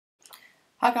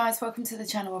Hi guys, welcome to the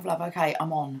channel of love. Okay,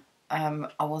 I'm on.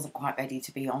 I wasn't quite ready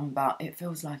to be on, but it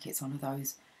feels like it's one of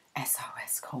those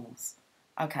SOS calls.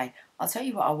 Okay, I'll tell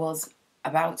you what I was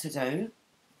about to do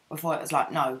before it was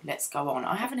like, no, let's go on.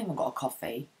 I haven't even got a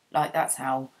coffee. Like, that's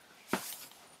how,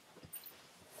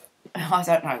 I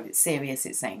don't know, it's serious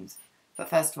it seems. But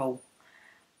first of all,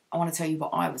 I want to tell you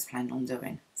what I was planning on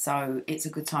doing. So it's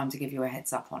a good time to give you a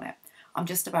heads up on it. I'm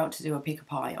just about to do a pick a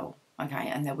pile, okay,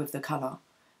 and they're with the colour.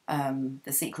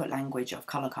 The secret language of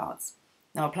colour cards.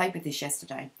 Now, I played with this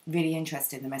yesterday. Really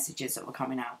interested in the messages that were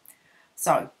coming out.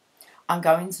 So, I'm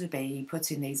going to be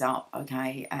putting these up,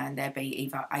 okay, and there'll be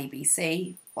either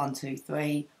ABC, 1, 2,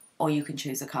 3, or you can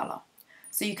choose a colour.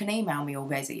 So you can email me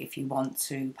already if you want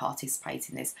to participate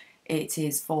in this. It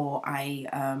is for a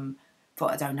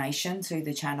donation to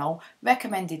the channel.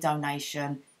 Recommended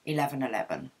donation,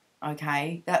 1111.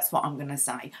 Okay, that's what I'm going to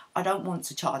say. I don't want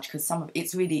to charge because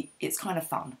it's kind of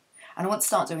fun. And I want to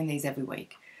start doing these every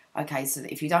week. Okay, so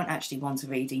that if you don't actually want to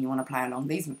read and you want to play along,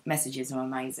 these messages are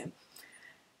amazing.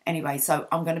 Anyway, so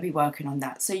I'm going to be working on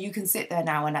that. So you can sit there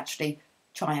now and actually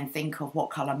try and think of what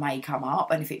colour may come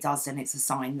up. And if it does, then it's a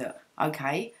sign that,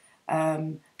 okay,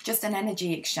 just an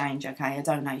energy exchange, okay, a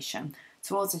donation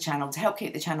towards the channel to help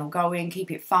keep the channel going,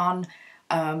 keep it fun.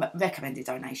 Recommended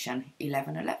donation,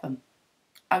 1111.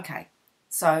 Okay,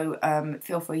 so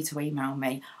feel free to email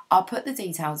me. I'll put the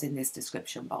details in this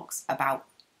description box about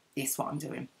this, what I'm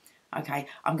doing. Okay,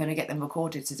 I'm going to get them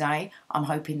recorded today. I'm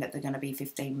hoping that they're going to be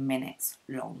 15 minutes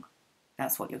long.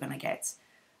 That's what you're going to get.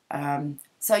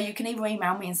 So you can either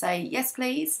email me and say, yes,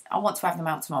 please, I want to have them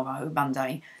out tomorrow,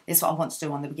 Monday. This is what I want to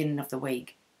do on the beginning of the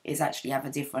week, is actually have a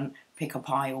different pick a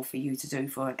pile for you to do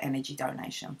for an energy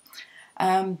donation.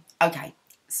 Okay,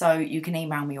 so you can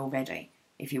email me already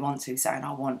if you want to, saying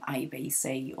I want A, B,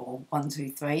 C, or 1,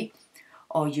 2, 3.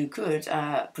 Or you could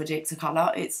predict a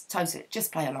colour. It's totally,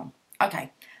 just play along.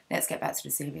 Okay, let's get back to the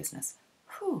seriousness.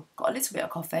 Whew, got a little bit of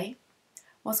coffee.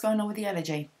 What's going on with the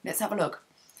allergy? Let's have a look.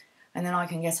 And then I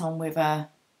can get on with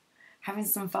having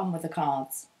some fun with the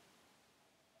cards.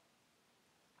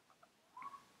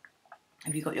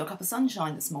 Have you got your cup of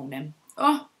sunshine this morning?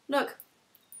 Oh, look.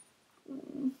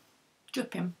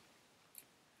 Dripping.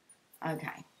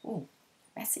 Okay. Oh,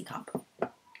 messy cup.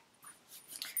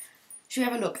 Should we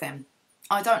have a look then?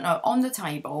 I don't know. On the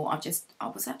table, I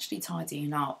was actually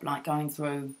tidying up, like going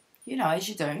through, you know, as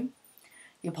you do,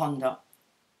 you ponder.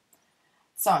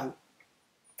 So,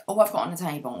 all I've got on the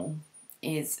table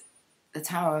is the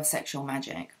Tower of Sexual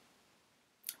Magic,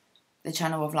 the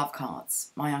Channel of Love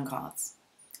cards, my own cards.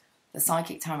 The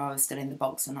Psychic Tarot is still in the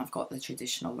box, and I've got the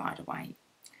traditional Rider-Waite.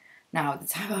 Now, the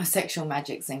Tower of Sexual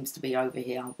Magic seems to be over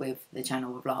here with the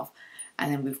Channel of Love.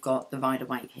 And then we've got the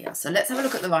Rider-Waite here. So let's have a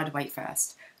look at the Rider-Waite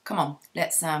first. Come on,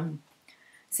 let's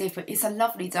see if it's a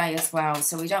lovely day as well.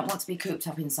 So we don't want to be cooped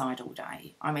up inside all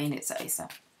day. I mean, it's a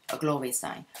glorious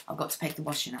day. I've got to take the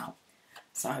washing out.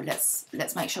 So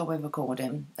let's make sure we're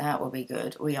recording. That will be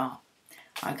good. We are.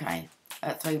 Okay,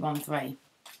 at 313.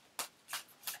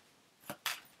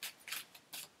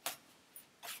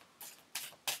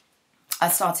 I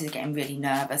started getting really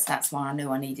nervous. That's why I knew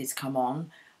I needed to come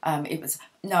on. I'm going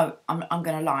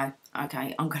to lie.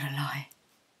 Okay, I'm going to lie.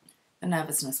 The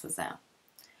nervousness was there.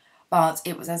 But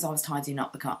it was as I was tidying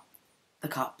up the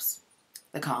cups,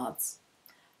 the cards.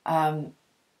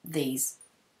 These,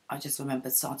 I just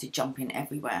remembered, started jumping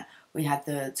everywhere. We had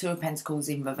the Two of Pentacles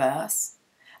in reverse.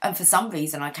 And for some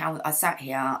reason, I sat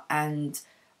here and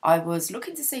I was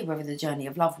looking to see whether the Journey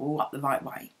of Love will up the right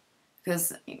way.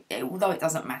 Because although it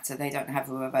doesn't matter, they don't have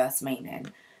a reverse meaning.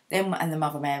 Them and the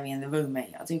Mother Mary and the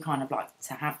Rumi, I do kind of like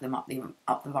to have them up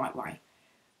the right way.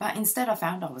 But instead I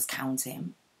found I was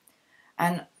counting.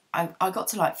 And I got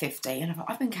to like 50 and I thought,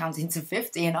 I've been counting to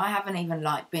 50 and I haven't even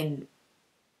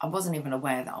I wasn't even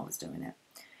aware that I was doing it.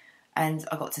 And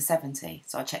I got to 70.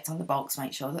 So I checked on the box,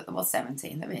 make sure that there was 70,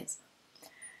 and there is.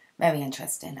 Very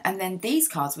interesting. And then these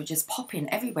cards were just popping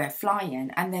everywhere,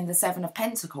 flying. And then the Seven of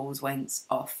Pentacles went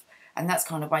off. And that's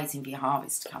kind of waiting for your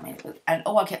harvest to come in. And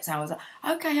all I kept saying was,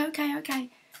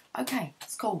 okay,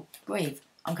 it's cool, breathe,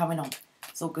 I'm coming on.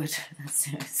 It's all good,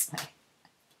 seriously.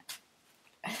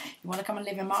 You want to come and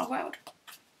live in my world?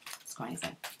 It's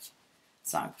crazy.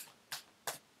 So,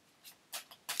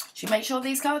 should we make sure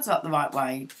these cards are up the right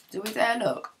way? Do we dare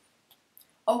look?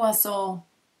 Oh,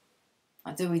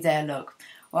 do we dare look?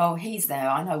 Well, he's there.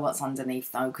 I know what's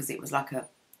underneath, though, because it was like a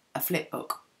flip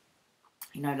book.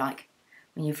 You know, like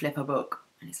when you flip a book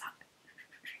and it's like,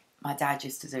 my dad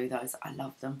used to do those. I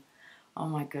love them. Oh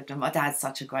my goodness, my dad's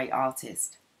such a great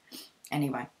artist.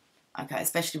 Anyway, okay,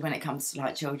 especially when it comes to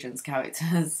like children's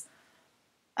characters.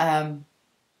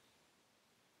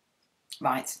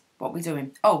 Right, what are we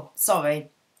doing? Oh, sorry,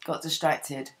 got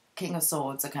distracted. King of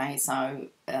Swords, okay, so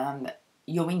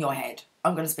you're in your head.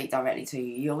 I'm going to speak directly to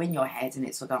you. You're in your head and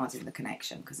it's regarding the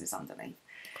connection because it's underneath.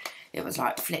 It was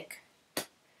like flick.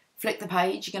 Flick the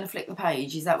page. You're going to flick the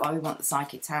page. Is that why we want the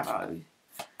Psychic Tarot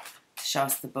to show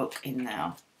us the book in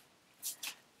now?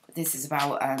 This is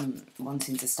about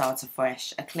wanting to start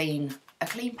afresh. A clean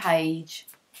page.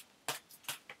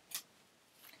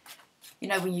 You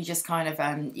know, when you just kind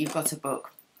of, you've got a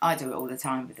book. I do it all the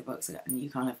time with the books. And you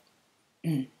kind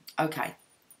of, okay.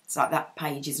 It's like that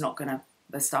page is not going to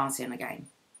be starting again.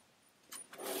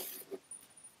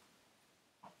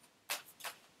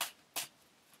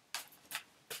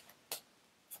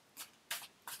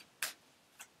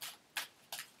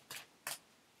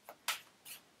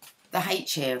 The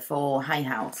H here for Hay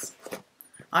House.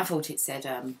 I thought it said,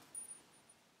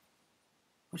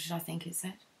 what did I think it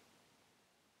said?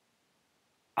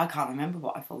 I can't remember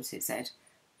what I thought it said.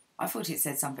 I thought it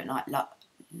said something like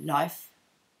life,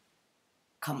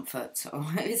 comfort, or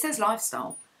it says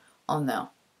lifestyle on there.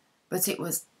 But it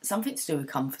was something to do with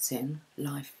comforting,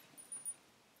 life.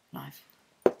 No,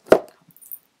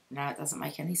 it doesn't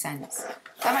make any sense.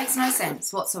 That makes no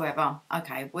sense whatsoever.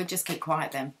 Okay, we'll just keep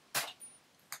quiet then.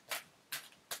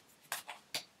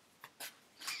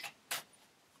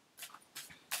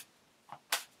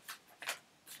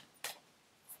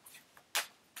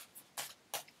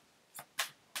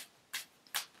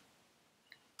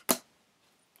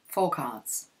 Four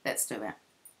cards. Let's do it.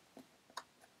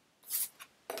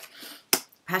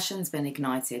 Passion's been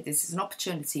ignited. This is an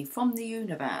opportunity from the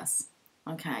universe,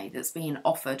 okay, that's being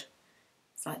offered.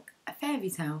 It's like a fairy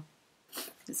tale.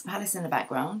 There's a palace in the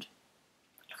background.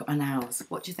 Look at my nails.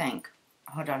 What do you think?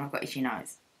 Hold on, I've got itchy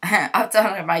nose.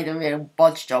 I made a real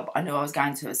bodge job. I knew I was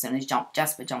going to as soon as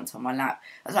Jasper jumped on my lap.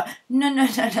 I was like, no.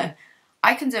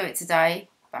 I can do it today.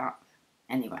 But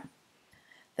anyway,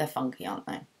 they're funky, aren't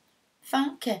they?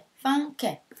 Funky.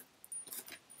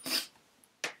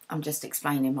 I'm just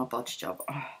explaining my bodge job.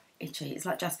 Oh, itchy. It's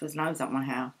like Jasper's nose up my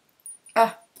hair.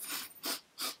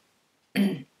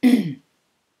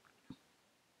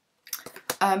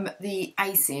 The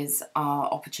aces are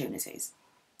opportunities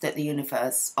that the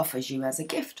universe offers you as a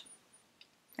gift.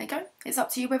 There you go. It's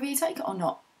up to you whether you take it or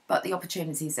not. But the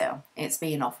opportunity's there. It's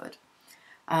being offered.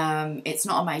 It's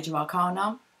not a major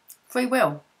arcana. Free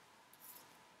will.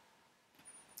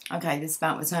 Okay, this is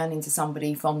about returning to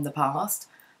somebody from the past.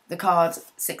 The card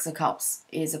Six of Cups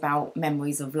is about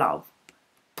memories of love.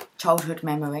 Childhood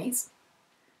memories.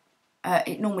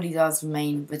 It normally does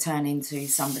mean returning to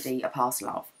somebody, a past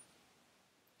love.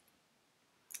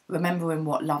 Remembering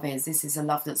what love is. This is a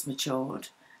love that's matured.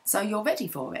 So you're ready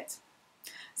for it.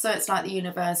 So it's like the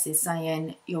universe is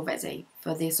saying, you're ready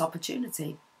for this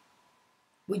opportunity.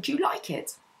 Would you like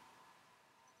it?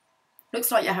 Looks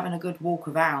like you're having a good walk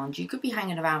around. You could be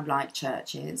hanging around like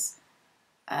churches,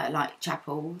 like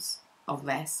chapels of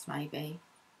rest, maybe.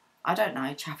 I don't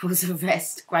know, chapels of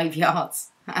rest,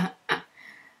 graveyards.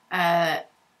 Quite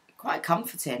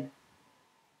comforting.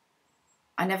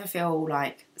 I never feel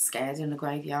like scared in the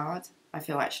graveyard. I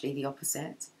feel actually the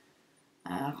opposite.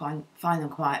 I find them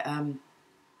quite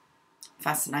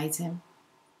fascinating.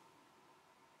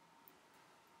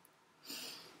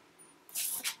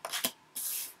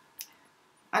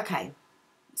 Okay,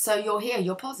 so you're here,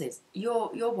 you're positive. You're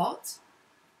what?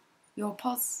 You're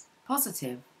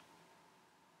positive.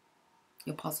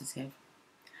 You're positive.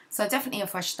 So definitely a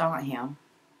fresh start here.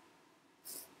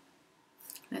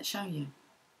 Let's show you.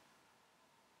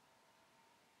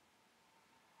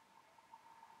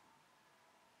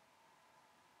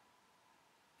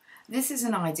 This is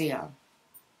an idea.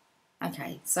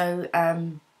 Okay, so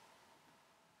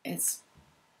it's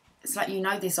like you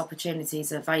know this opportunity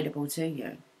is available to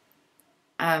you.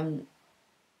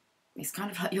 It's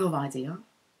kind of like your idea.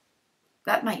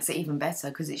 That makes it even better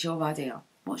because it's your idea.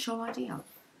 What's your idea?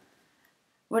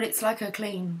 Well, it's like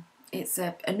it's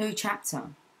a new chapter.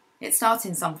 It's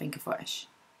starting something afresh.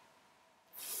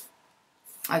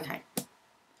 Okay.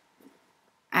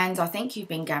 And I think you've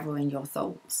been gathering your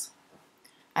thoughts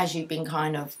as you've been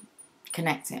kind of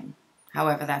connecting,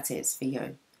 however that is for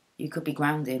you. You could be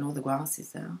grounding, all the grass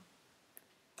is there.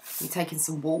 You're taking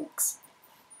some walks.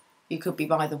 You could be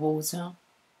by the water.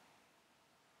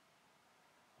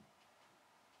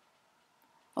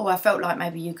 Oh, I felt like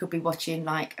maybe you could be watching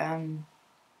like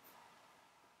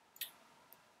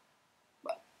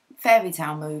fairy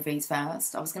tale movies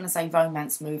first. I was going to say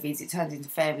romance movies. It turned into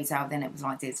fairy tale, then it was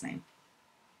like Disney.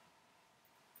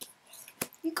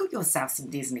 You got yourself some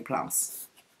Disney Plus.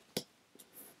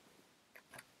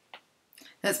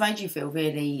 That's made you feel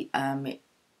really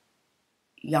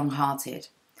young-hearted.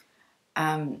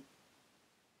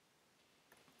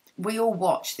 We all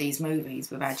watch these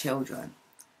movies with our children,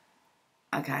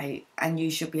 okay, and you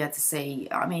should be able to see,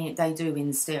 I mean, they do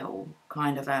instill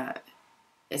kind of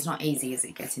it's not easy, is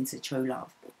it, getting to true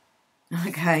love,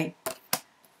 okay?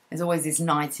 There's always this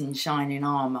knight in shining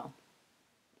armour.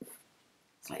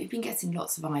 It's like you've been getting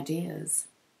lots of ideas.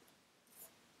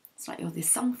 It's like you're this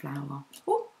sunflower.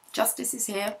 Oh, Justice is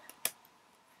here.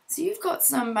 So you've got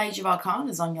some major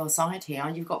arcanas on your side here.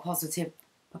 You've got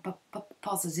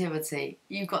positivity.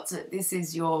 You've got to, this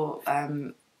is your,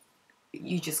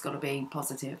 you just got to be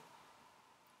positive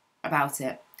about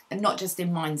it. And not just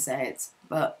in mindset,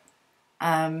 but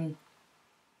in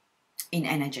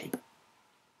energy.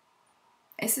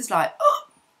 This is like, oh,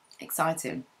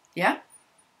 exciting. Yeah?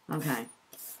 Okay.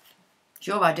 It's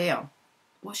your idea.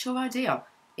 What's your idea?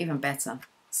 Even better.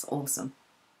 It's awesome.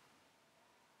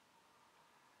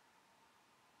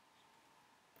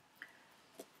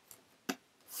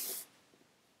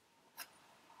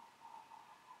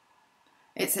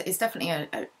 It's definitely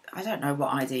I don't know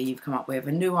what idea you've come up with.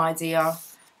 A new idea.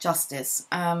 Justice.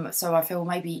 So I feel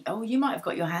maybe, oh, you might have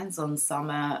got your hands on some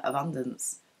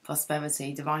abundance,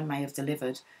 prosperity, divine may have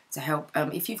delivered to help.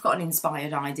 If you've got an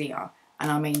inspired idea,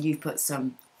 and I mean you've put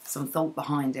some thought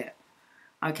behind it,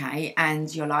 okay,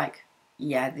 and you're like,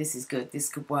 yeah, this is good, this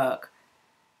could work.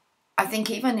 I think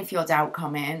even if your doubt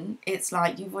come in, it's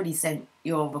like you've already sent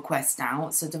your request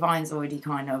out, so divine's already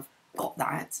kind of got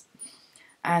that,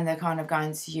 and they're kind of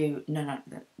going to you, no,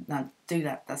 do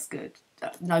that, that's good,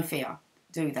 no fear.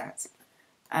 Do that.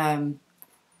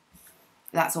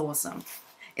 That's awesome.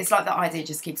 It's like the idea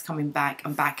just keeps coming back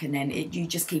and back, and then you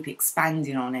just keep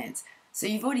expanding on it. So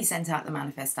you've already sent out the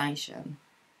manifestation.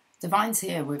 Divine's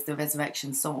here with the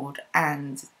resurrection sword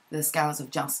and the scales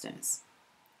of justice.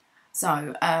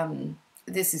 So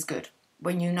this is good.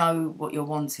 When you know what you're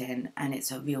wanting and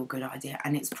it's a real good idea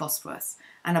and it's prosperous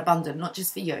and abundant, not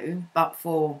just for you, but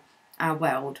for our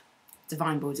world,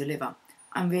 Divine will deliver.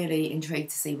 I'm really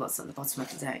intrigued to see what's at the bottom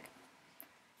of the deck.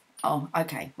 Oh,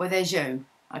 okay. Well, there's you.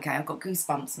 Okay, I've got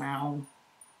goosebumps now.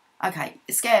 Okay,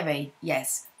 scary.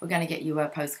 Yes, we're going to get you a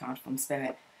postcard from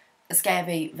Spirit.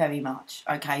 Scary, very much.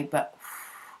 Okay, but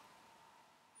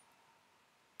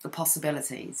the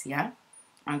possibilities, yeah?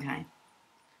 Okay.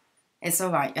 It's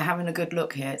all right. You're having a good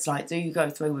look here. It's like, do you go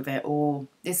through with it, or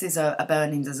this is a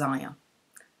burning desire.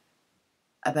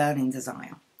 A burning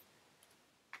desire.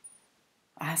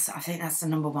 I think that's the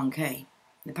 #1 key.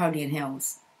 Napoleon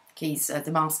Hill's keys,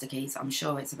 the master keys. I'm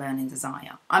sure it's a burning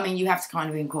desire. I mean, you have to kind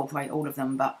of incorporate all of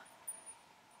them, but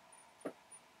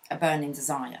a burning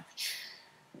desire.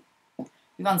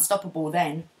 You're unstoppable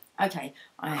then. Okay,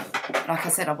 like I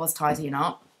said, I was tidying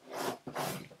up.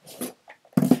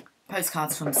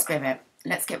 Postcards from Spirit.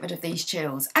 Let's get rid of these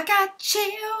chills. I got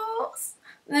chills.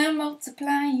 They're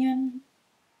multiplying.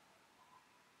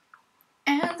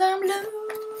 And I'm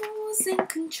losing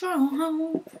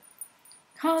control,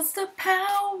 'cause the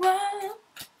power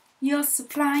you're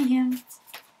supplying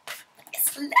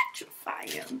is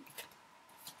electrifying.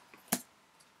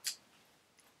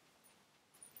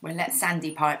 Well, let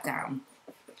Sandy pipe down.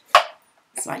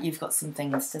 It's like you've got some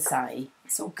things to say.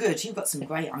 It's all good. You've got some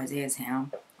great ideas here.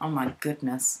 Oh my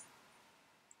goodness.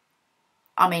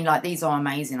 I mean, like, these are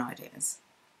amazing ideas.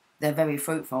 They're very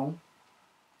fruitful.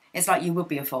 It's like you would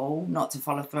be a fool not to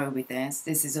follow through with this.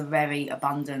 This is a very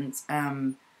abundant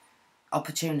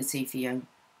opportunity for you.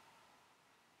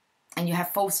 And you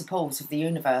have full support of the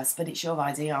universe, but it's your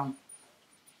idea.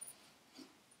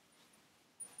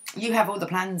 You have all the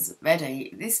plans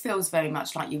ready. This feels very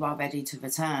much like you are ready to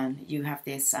return. You have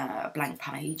this blank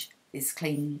page, this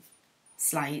clean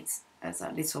slate. As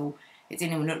a little, it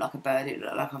didn't even look like a bird, it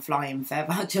looked like a flying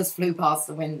feather, just flew past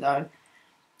the window.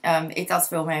 It does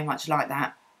feel very much like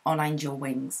that. On angel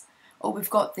wings. Oh, we've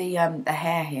got the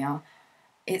hair here.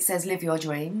 It says live your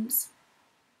dreams.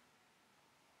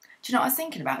 Do you know what I was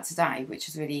thinking about today, which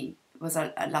was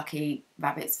a lucky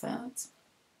rabbit's foot?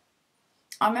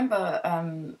 I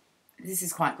remember, this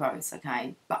is quite gross,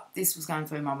 okay, but this was going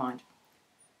through my mind.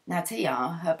 Now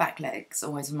Tia, her back legs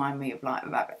always remind me of like a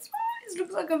rabbit's. It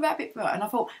looks like a rabbit foot, and I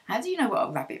thought, how do you know what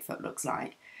a rabbit foot looks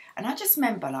like? And I just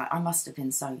remember, like, I must have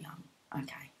been so young.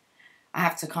 Okay. I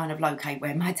have to kind of locate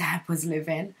where my dad was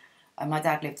living. My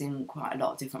dad lived in quite a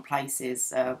lot of different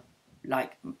places.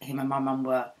 Like, him and my mum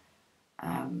were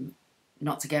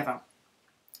not together.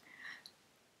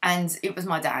 And it was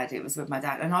my dad. It was with my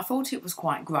dad. And I thought it was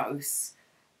quite gross.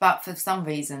 But for some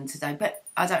reason today, but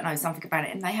I don't know, something about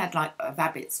it. And they had, like, a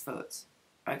rabbit's foot.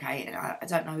 Okay, and I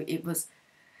don't know, it was...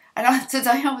 And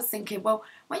today I was thinking, well,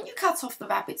 when you cut off the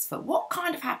rabbit's foot, what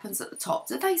kind of happens at the top?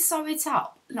 Do they sew it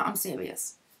up? No, I'm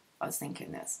serious. I was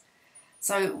thinking this.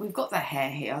 So we've got the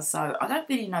hair here. So I don't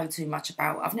really know too much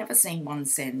about. I've never seen one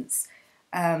since.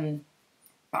 But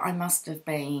I must have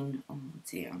been, oh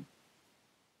dear,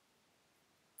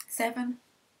 7.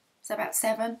 So about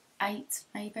 7, 8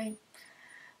 maybe.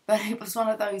 But it was one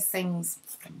of those things.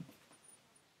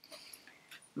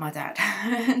 My dad,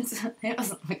 it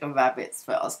wasn't like a rabbit's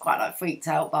foot. I was quite like freaked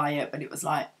out by it, but it was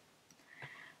like,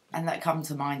 and that come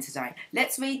to mind today.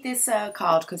 Let's read this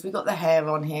card because we've got the hair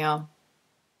on here.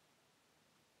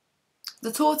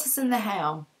 The tortoise and the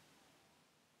hare.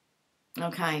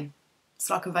 Okay, it's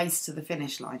like a race to the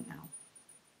finish line now.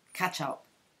 Catch up.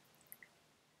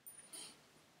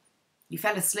 You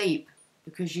fell asleep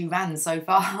because you ran so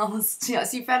fast.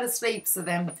 Yes, you fell asleep, so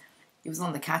then it was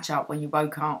on the catch up when you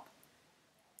woke up.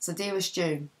 So dearest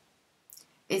June,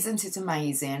 isn't it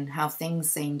amazing how things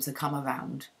seem to come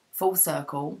around, full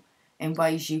circle, in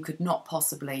ways you could not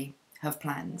possibly have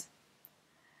planned?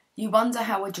 You wonder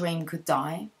how a dream could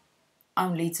die,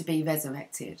 only to be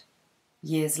resurrected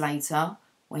years later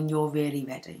when you're really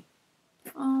ready.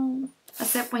 Oh,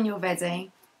 except when you're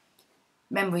ready.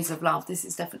 Memories of love. This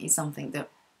is definitely something that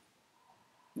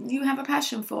you have a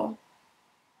passion for.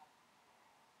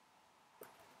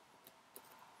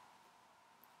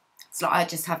 It's like I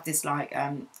just have this like,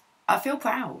 I feel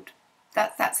proud.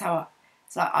 That's how,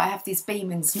 it's like I have this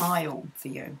beaming smile for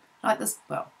you. Like this,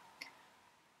 well,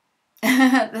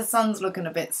 the sun's looking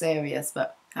a bit serious,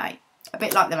 but hey, a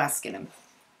bit like the masculine.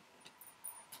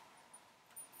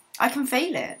 I can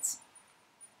feel it.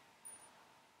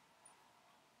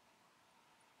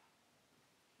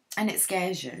 And it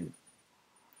scares you.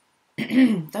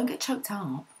 Don't get choked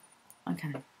up.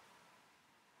 Okay.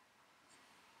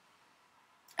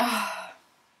 Ah,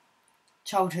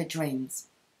 childhood dreams.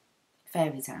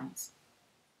 Fairy tales.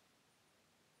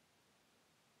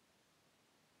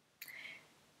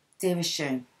 Dearest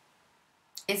June,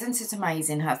 isn't it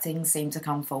amazing how things seem to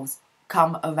come full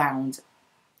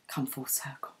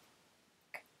circle?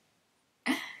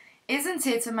 Isn't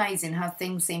it amazing how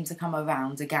things seem to come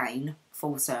around again,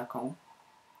 full circle,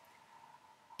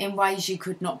 in ways you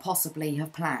could not possibly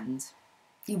have planned?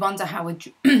 You wonder how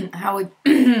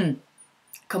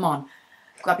come on,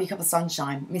 grab your cup of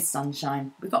sunshine, Miss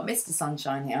Sunshine. We've got Mr.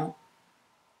 Sunshine here.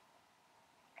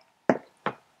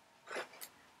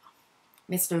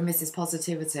 Mr. and Mrs.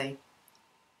 Positivity.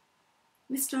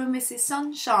 Mr. and Mrs.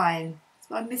 Sunshine. It's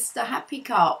my Mr. Happy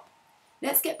Cup.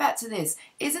 Let's get back to this.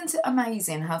 Isn't it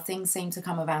amazing how things seem to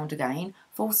come around again,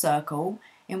 full circle,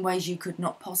 in ways you could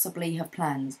not possibly have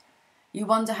planned? You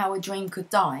wonder how a dream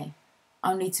could die,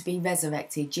 only to be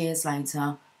resurrected years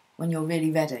later when you're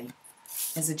really ready.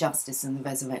 There's a justice and the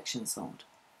resurrection sword.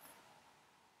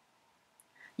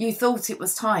 You thought it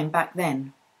was time back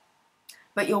then,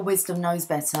 but your wisdom knows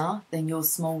better than your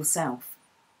small self,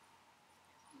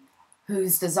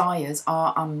 whose desires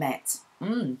are unmet.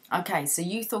 Okay, so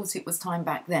you thought it was time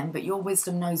back then, but your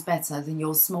wisdom knows better than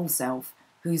your small self,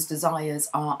 whose desires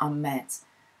are unmet.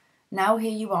 Now here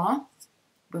you are,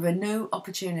 with a new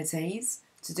opportunities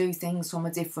to do things from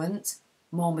a different,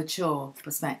 more mature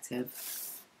perspective.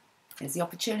 There's the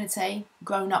opportunity,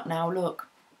 grown up now, look.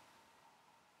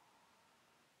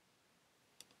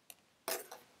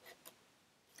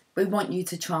 We want you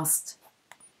to trust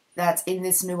that in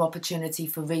this new opportunity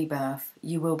for rebirth,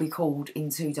 you will be called in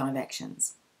 2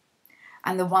 directions.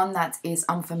 And the one that is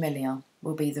unfamiliar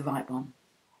will be the right one.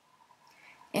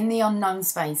 In the unknown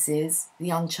spaces, the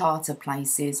uncharted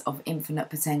places of infinite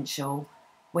potential,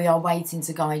 we are waiting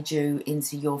to guide you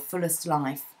into your fullest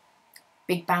life.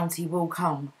 Big bounty will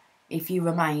come if you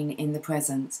remain in the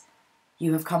present.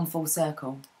 You have come full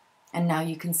circle. And now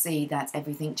you can see that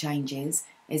everything changes,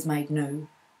 is made new,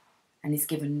 and is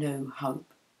given new hope.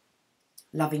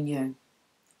 Loving you,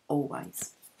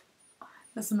 always.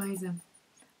 That's amazing.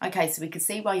 Okay, so we can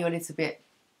see why you're a little bit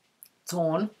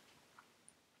torn.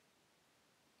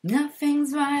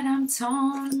 Nothing's right, I'm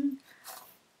torn.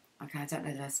 Okay, I don't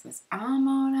know the rest of this. I'm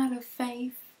all out of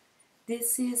faith.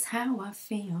 This is how I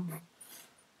feel.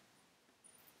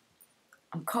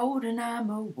 I'm cold and I'm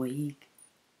awake.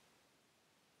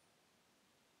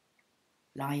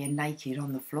 Lying naked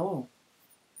on the floor.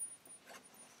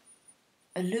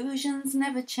 Illusions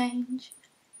never change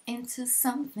into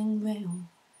something real.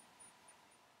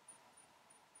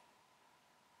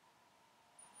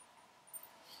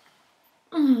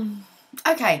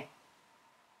 Okay.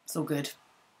 It's all good.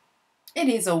 It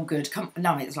is all good.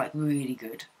 No, it's like really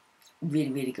good.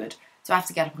 Really, really good. So I have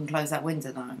to get up and close that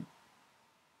window though.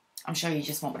 I'm sure you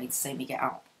just want me to see me get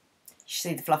up. You should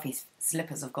see the fluffy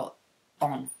slippers I've got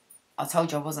on. I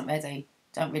told you I wasn't ready.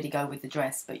 Don't really go with the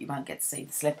dress, but you won't get to see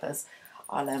the slippers.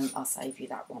 I'll save you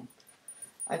that one.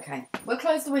 Okay, we'll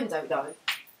close the window though.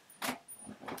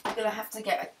 We're going to have to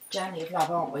get a journey of love,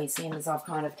 aren't we? Seeing as I've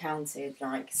kind of counted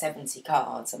like 70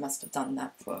 cards. I must have done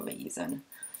that for a reason.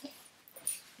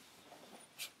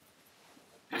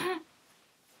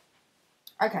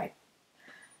 Okay.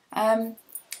 Should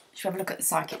we have a look at the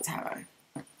Psychic Tarot?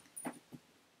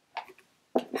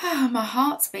 My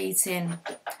heart's beating.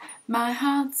 My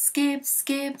heart skips,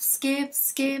 skips, skips,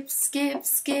 skips, skips,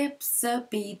 skips a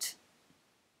beat.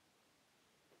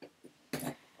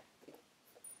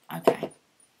 Okay.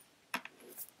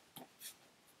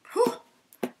 Whew.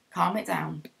 Calm it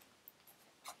down.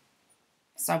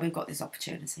 So we've got this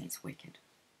opportunity. It's wicked.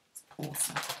 It's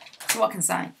awesome. That's what I can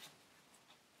say.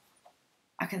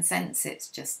 I can sense it's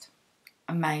just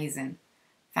amazing.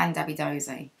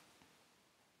 Fan-dabby-dozy.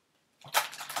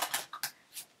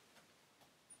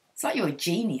 It's like you're a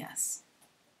genius.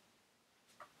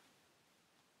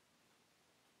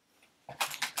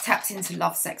 Tapped into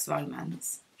love, sex,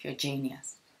 romance. If you're a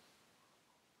genius.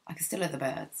 I can still hear the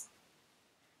birds.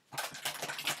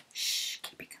 Shh,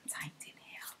 keep it contained in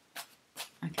here.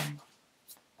 Okay.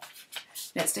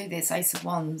 Let's do this. Ace of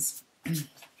Wands.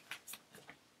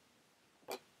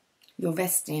 You're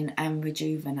resting and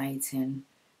rejuvenating.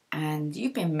 And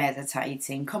you've been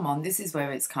meditating. Come on, this is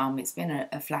where it's come. It's been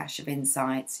a flash of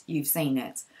insight. You've seen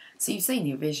it. So you've seen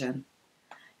your vision.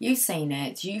 You've seen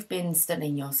it. You've been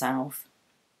stilling yourself.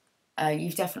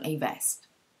 You've definitely rest.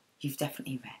 You've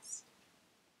definitely rest.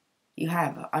 You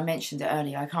have. I mentioned it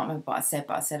earlier. I can't remember what I said,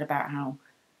 but I said about how,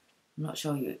 I'm not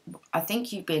sure you, I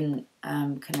think you've been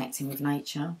connecting with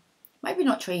nature. Maybe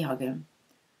not tree hugging,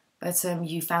 but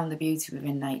you found the beauty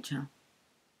within nature.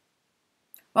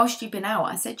 Whilst you've been out,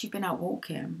 I said you've been out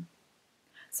walking.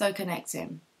 So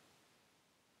connecting.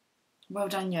 Well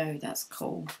done you, that's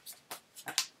cool.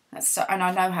 That's so, and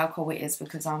I know how cool it is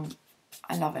because I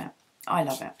love it. I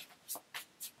love it.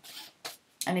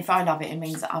 And if I love it, it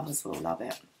means that others will love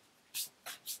it.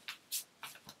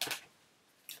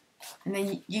 And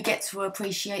then you get to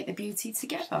appreciate the beauty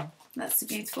together. That's the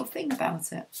beautiful thing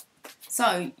about it.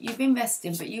 So you've been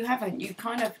resting, but you haven't.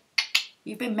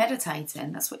 You've been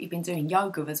meditating. That's what you've been doing.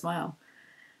 Yoga as well.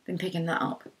 Been picking that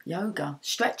up. Yoga.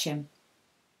 Stretching.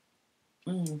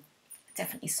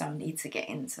 Definitely so need to get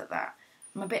into that.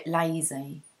 I'm a bit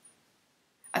lazy.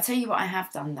 I tell you what I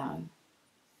have done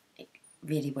though.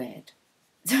 Really weird.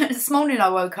 This morning I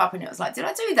woke up and it was like, did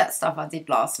I do that stuff I did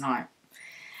last night?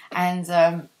 And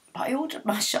but I ordered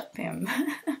my shopping.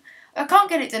 I can't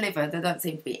get it delivered. There don't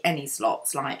seem to be any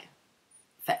slots, like,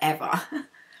 forever.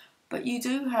 But you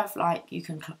do have, like, you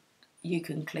can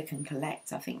click and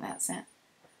collect. I think that's it.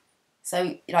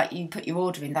 So, like, you put your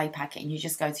order in, they pack it, and you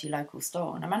just go to your local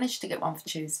store. And I managed to get one for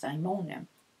Tuesday morning,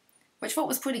 which I thought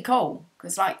was pretty cool,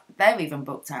 because, like, they're even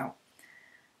booked out.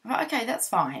 I thought, okay, that's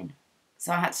fine.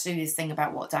 So I had to do this thing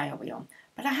about what day are we on.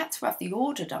 But I had to have the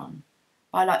order done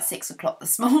by, like, 6 o'clock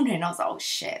this morning. I was like, oh,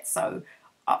 shit. So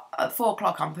at 4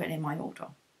 o'clock, I'm putting in my order.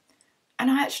 And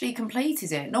I actually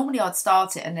completed it. Normally I'd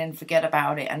start it and then forget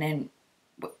about it, and then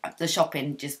the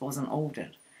shopping just wasn't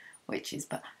ordered,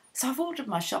 so I've ordered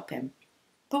my shopping.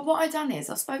 But what I've done is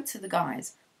I spoke to the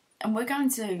guys, and we're going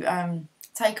to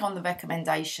take on the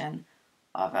recommendation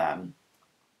of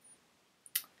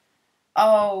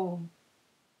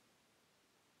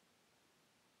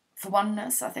for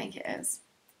Oneness, I think it is.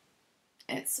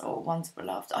 It's One to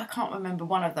Beloved. I can't remember,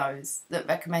 one of those that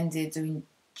recommended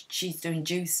she's doing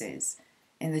juices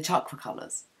in the chakra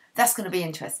colours. That's going to be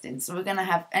interesting. So we're going to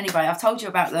have, anyway, I've told you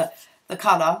about the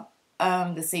colour,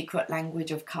 the secret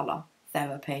language of colour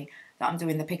therapy that I'm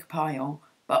doing, the pick a pile.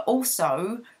 But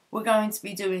also we're going to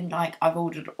be doing, like, I've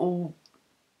ordered all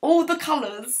the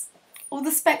colours, all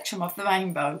the spectrum of the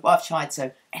rainbow. Well, I've tried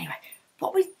to. Anyway,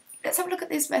 let's have a look at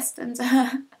this rest and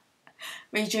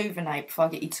rejuvenate before I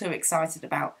get you too excited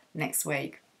about next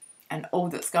week and all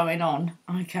that's going on.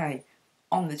 Okay.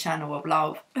 On the channel of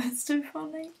love. It's too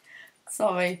funny.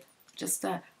 Sorry. Just,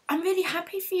 I'm really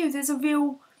happy for you. There's a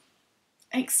real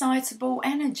excitable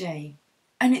energy.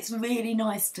 And it's really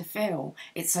nice to feel.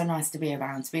 It's so nice to be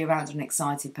around an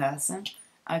excited person.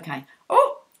 Okay.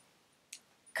 Oh!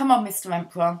 Come on, Mr.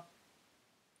 Emperor.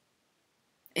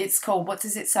 It's cool. What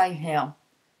does it say here?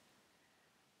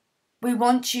 We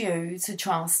want you to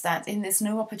trust that in this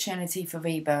new opportunity for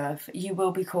rebirth, you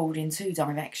will be called in 2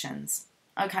 directions.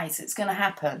 Okay, so it's going to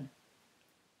happen.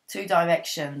 2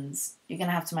 directions. You're going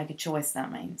to have to make a choice,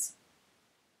 that means.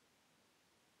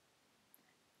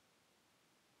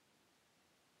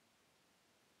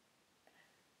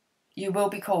 You will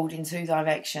be called in 2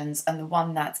 directions, and the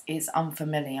one that is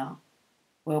unfamiliar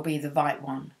will be the right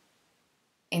one.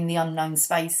 in the unknown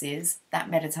spaces, that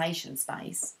meditation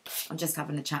space. I'm just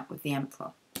having a chat with the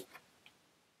Emperor.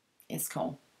 It's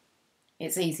cool.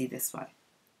 It's easy this way.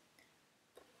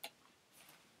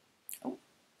 Oh,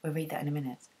 we'll read that in a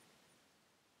minute.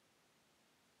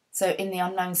 So in the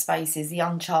unknown spaces, the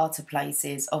uncharted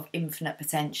places of infinite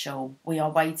potential, we are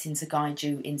waiting to guide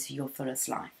you into your fullest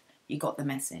life. You got the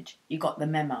message. You got the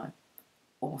memo.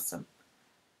 Awesome.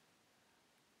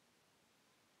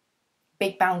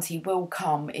 Big bounty will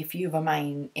come if you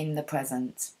remain in the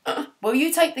present. Will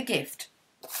you take the gift?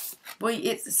 Well,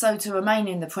 so to remain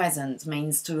in the present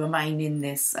means to remain in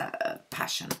this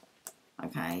passion.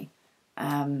 Okay.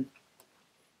 A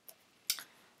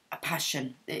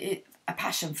passion. A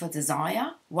passion for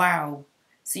desire. Wow.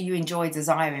 So you enjoy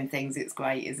desiring things. It's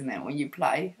great, isn't it? When you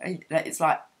play, it's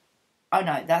like, oh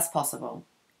no, that's possible.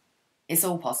 It's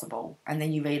all possible. And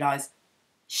then you realise,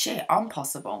 shit, I'm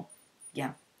possible.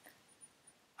 Yeah.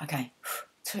 Okay.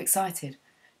 Too excited.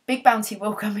 Big bounty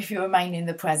will come if you remain in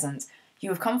the present. You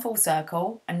have come full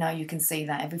circle, and now you can see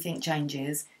that everything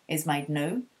changes, is made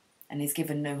new, and is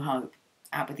given new hope.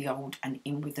 Out with the old and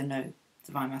in with the new.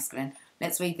 Divine Masculine.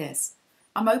 Let's read this.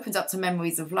 I'm opened up to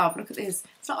memories of love. Look at this.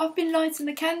 It's like I've been lighting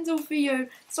a candle for you.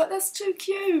 It's like, that's too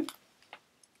cute.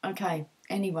 Okay,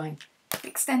 anyway.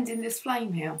 Extending this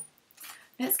flame here.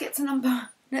 Let's get to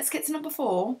number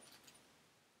 4.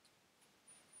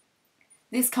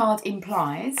 This card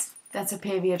implies that a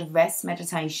period of rest,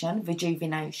 meditation,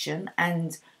 rejuvenation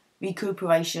and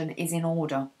recuperation is in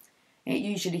order. It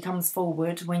usually comes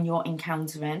forward when you're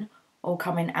encountering or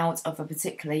coming out of a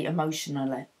particularly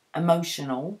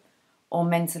emotional or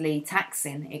mentally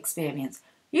taxing experience.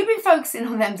 You've been focusing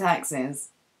on them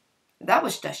taxes. That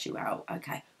would stress you out.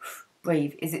 Okay.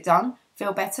 Breathe. Is it done?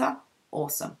 Feel better?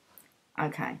 Awesome.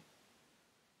 Okay.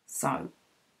 So,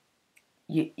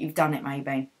 you've done it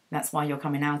maybe. That's why you're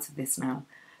coming out of this now.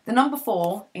 The number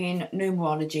 4 in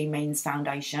numerology means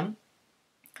foundation.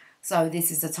 So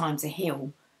this is a time to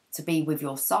heal, to be with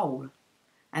your soul,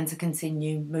 and to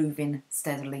continue moving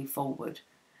steadily forward.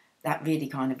 That really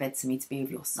kind of led to me to be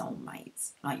with your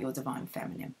soulmates, like your divine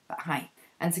feminine. But hey,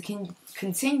 and to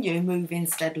continue moving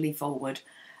steadily forward.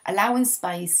 Allowing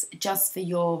space just for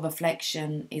your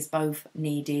reflection is both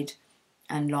needed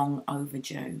and long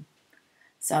overdue.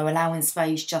 So allowing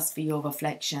space just for your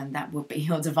reflection, that would be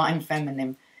your divine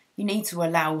feminine. You need to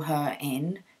allow her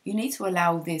in. You need to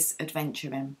allow this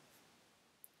adventure in.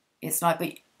 It's like,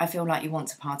 but I feel like you want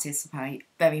to participate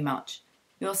very much.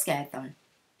 You're scared though.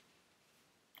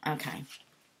 Okay.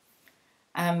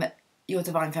 Your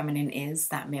divine feminine is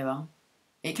that mirror.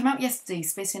 It came out yesterday,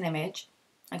 splitting image.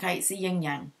 Okay, it's a yin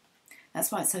yang.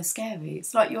 That's why it's so scary.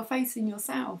 It's like you're facing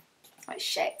yourself. It's like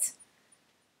shit.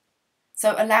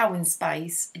 So allowing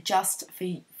space just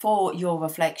for your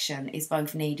reflection is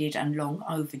both needed and long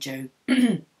overdue.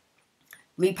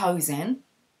 Reposing.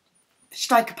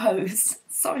 Strike a pose.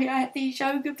 Sorry, I had these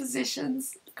yoga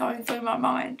positions going through my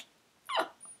mind.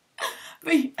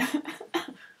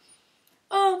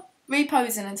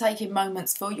 Reposing and taking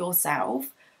moments for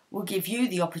yourself will give you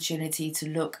the opportunity to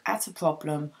look at a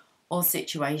problem or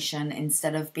situation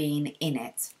instead of being in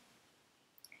it.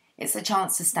 It's a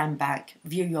chance to stand back,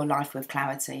 view your life with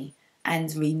clarity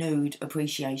and renewed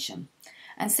appreciation,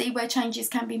 and see where changes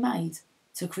can be made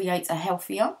to create a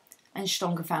healthier and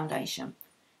stronger foundation,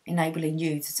 enabling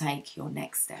you to take your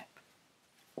next step.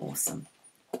 Awesome.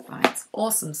 Right,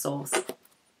 awesome source.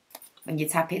 When you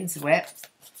tap into it,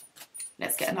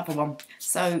 let's get another one.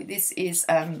 So this is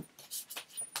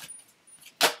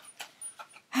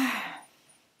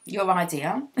your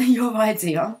idea. Your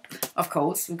idea. Of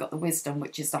course, we've got the wisdom,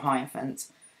 which is the Hierophant.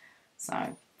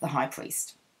 So, the High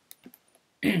Priest.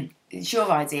 It's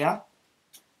your idea.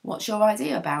 What's your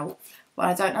idea about? Well,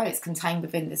 I don't know. It's contained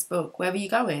within this book. Where are you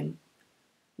going?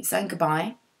 You're saying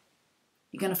goodbye.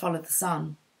 You're going to follow the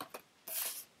sun.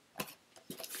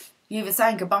 You're either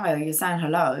saying goodbye or you're saying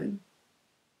hello.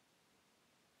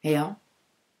 Here.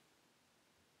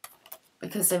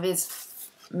 Because there is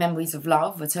memories of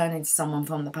love, returning to someone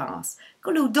from the past.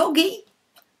 Got a little doggy.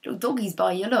 Little doggy's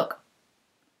by you, look.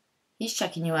 He's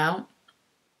checking you out.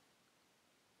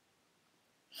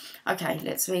 Okay,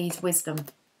 let's read Wisdom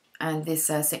and this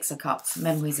 6 of Cups,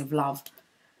 Memories of Love.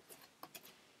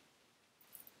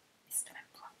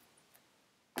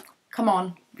 Come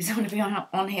on, we don't want to be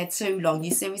on here too long.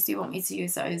 You seriously want me to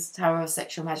use those Tower of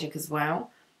Sexual Magic as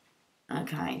well?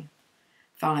 Okay.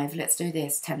 5, let's do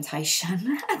this.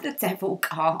 Temptation and the Devil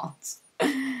card.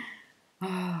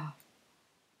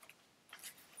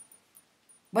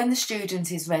 When the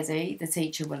student is ready, the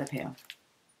teacher will appear.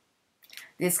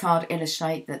 This card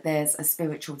illustrates that there's a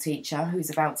spiritual teacher who's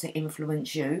about to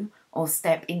influence you or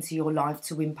step into your life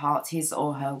to impart his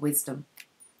or her wisdom.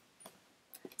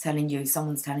 Telling you,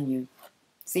 someone's telling you.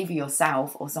 It's either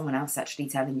yourself or someone else actually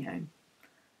telling you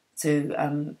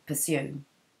to pursue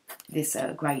this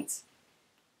great,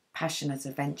 passionate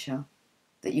adventure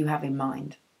that you have in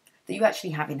mind, that you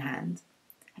actually have in hand.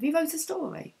 Have you wrote a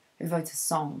story? Have you wrote a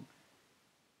song?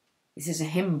 Is it a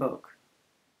hymn book?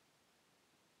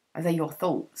 Are they your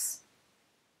thoughts?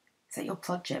 Is that your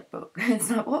project book? It's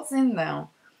like, what's in there?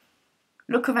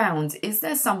 Look around. Is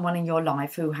there someone in your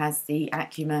life who has the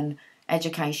acumen,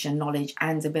 education, knowledge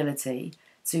and ability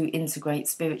to integrate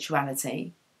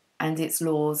spirituality and its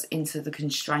laws into the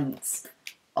constraints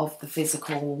of the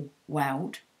physical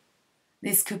world?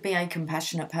 This could be a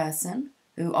compassionate person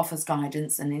who offers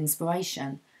guidance and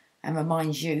inspiration and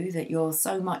reminds you that you're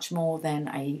so much more than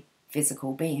a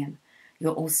physical being.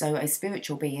 You're also a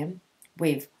spiritual being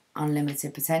with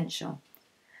unlimited potential.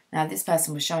 Now, this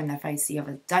person was showing their face the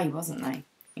other day, wasn't they?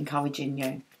 Encouraging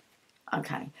you.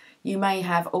 Okay. You may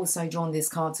have also drawn this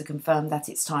card to confirm that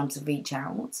it's time to reach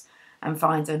out and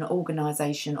find an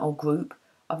organisation or group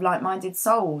of like-minded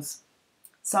souls.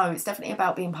 So it's definitely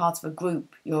about being part of a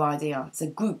group, your idea. It's a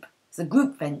group. It's a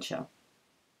group venture.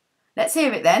 Let's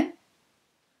hear it then.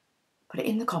 Put it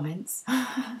in the comments.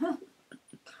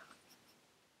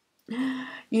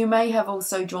 You may have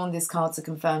also drawn this card to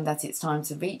confirm that it's time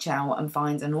to reach out and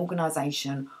find an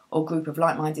organisation or group of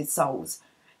like-minded souls.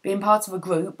 Being part of a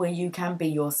group where you can be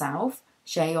yourself,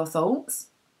 share your thoughts,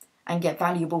 and get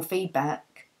valuable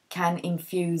feedback can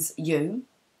infuse you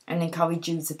and encourage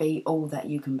you to be all that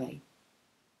you can be.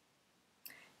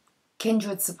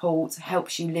 Kindred support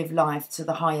helps you live life to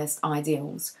the highest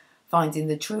ideals, finding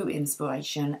the true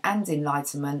inspiration and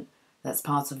enlightenment that's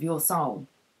part of your soul.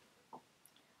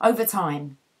 Over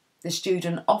time, the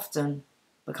student often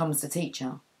becomes the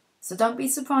teacher, so don't be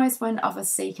surprised when others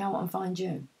seek out and find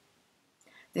you.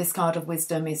 This card of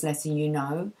wisdom is letting you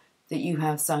know that you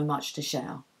have so much to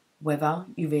share, whether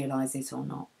you realise it or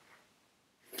not.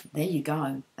 There you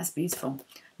go. That's beautiful.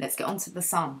 Let's get on to the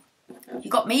sun.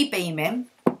 You got me beaming,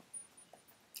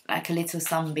 like a little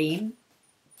sunbeam,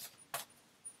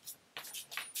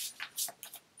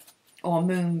 or a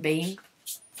moonbeam.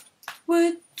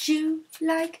 Would you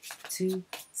like to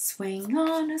swing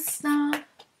on a star?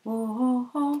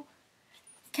 Whoa,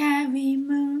 carry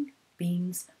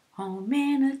moonbeams home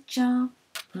in a jar.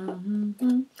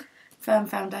 Firm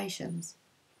foundations.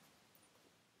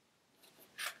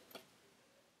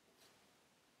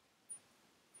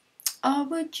 Or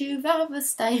would you rather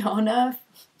stay on earth?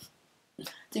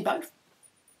 Do both.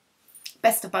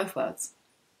 Best of both worlds.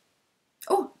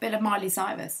 Oh, a bit of Miley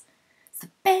Cyrus. It's the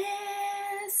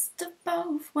best of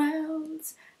both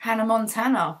worlds. Hannah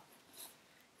Montana.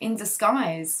 In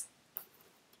disguise.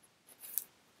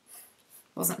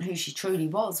 Wasn't who she truly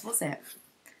was it?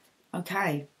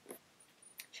 Okay.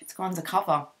 She had to go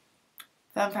undercover.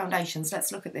 Firm foundations.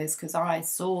 Let's look at this because I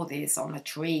saw this on a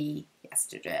tree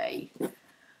yesterday.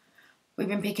 We've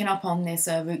been picking up on this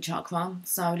root chakra,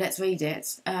 so let's read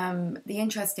it. The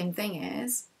interesting thing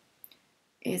is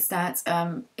that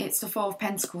it's the Four of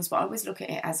Pentacles, but I always look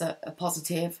at it as a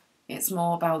positive. It's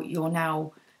more about you're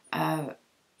now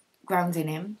grounding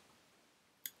in.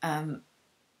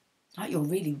 Like you're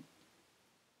really,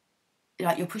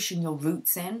 like you're pushing your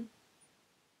roots in.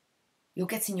 You're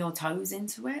getting your toes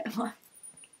into it.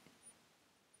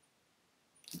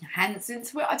 Your hands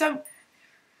into it. I don't...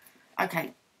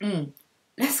 Okay.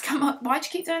 Let's come up. Why'd you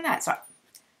keep doing that?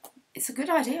 It's a good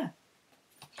idea.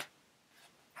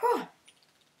 Whew.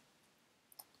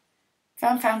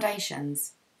 Firm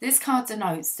foundations. This card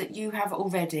denotes that you have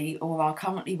already or are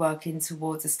currently working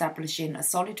towards establishing a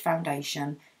solid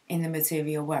foundation in the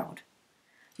material world.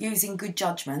 Using good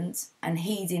judgment and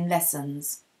heeding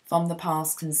lessons from the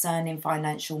past concerning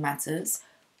financial matters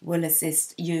will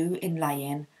assist you in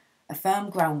laying a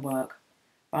firm groundwork.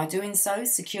 By doing so,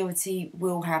 security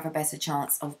will have a better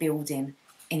chance of building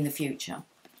in the future.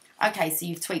 Okay, so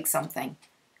you've tweaked something.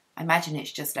 I imagine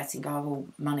it's just letting go of all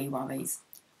money worries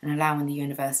and allowing the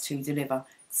universe to deliver.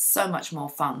 So much more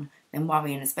fun than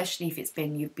worrying, especially if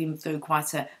you've been through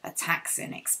quite a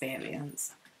taxing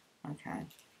experience. Okay.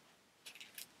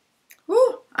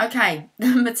 Woo! Okay,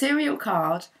 the material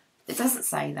card, it doesn't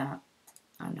say that.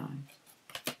 I know.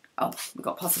 Oh, we've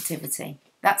got positivity.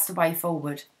 That's the way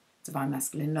forward. Divine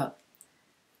Masculine, look.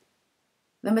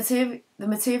 The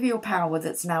material power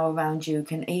that's now around you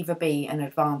can either be an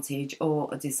advantage or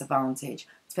a disadvantage.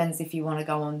 Depends if you want to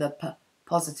go on the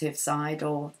positive side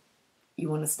or you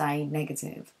want to stay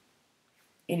negative.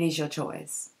 It is your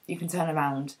choice. You can turn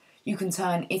around. You can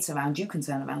turn it around. You can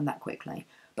turn around that quickly.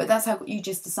 But that's how you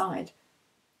just decide.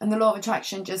 And the law of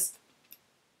attraction just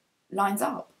lines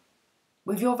up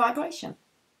with your vibration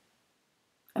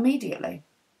immediately.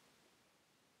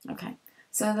 Okay,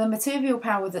 so the material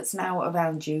power that's now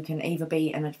around you can either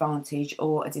be an advantage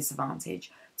or a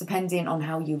disadvantage, depending on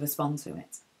how you respond to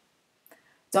it.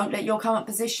 Don't let your current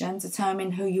position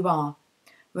determine who you are.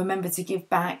 Remember to give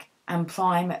back and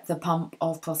prime the pump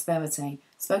of prosperity.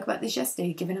 Spoke about this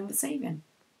yesterday, giving and receiving.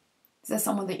 Is there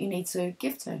someone that you need to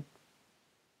give to?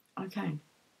 Okay.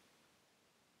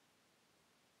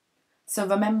 So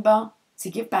remember to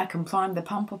give back and prime the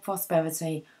pump of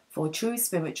prosperity, for true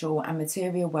spiritual and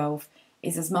material wealth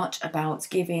is as much about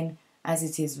giving as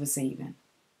it is receiving.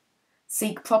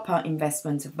 Seek proper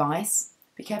investment advice.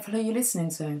 Be careful who you're listening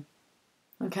to.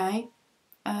 Okay?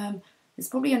 There's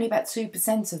probably only about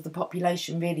 2% of the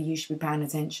population really you should be paying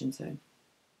attention to.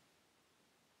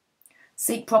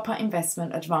 Seek proper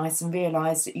investment advice and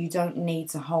realise that you don't need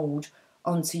to hold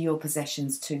onto your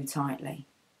possessions too tightly.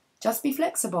 Just be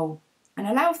flexible and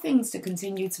allow things to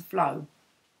continue to flow.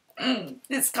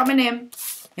 It's coming in.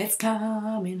 It's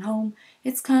coming home.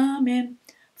 It's coming.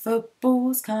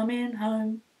 Football's coming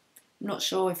home. I'm not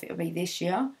sure if it'll be this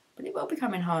year, but it will be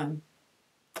coming home.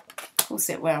 Of course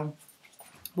it will.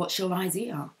 What's your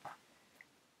idea?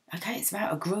 Okay, it's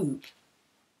about a group.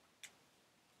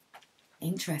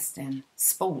 Interesting.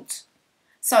 Sport.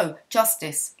 So,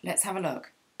 justice. Let's have a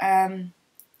look.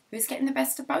 Who's getting the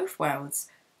best of both worlds?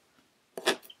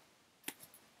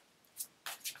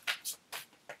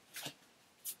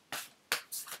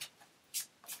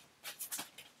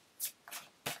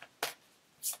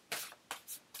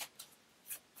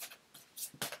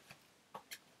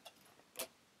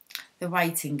 The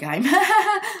waiting game.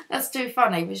 That's too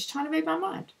funny. Was you trying to read my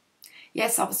mind?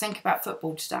 Yes, I was thinking about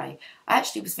football today. I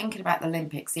actually was thinking about the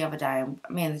Olympics the other day, and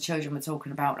me and the children were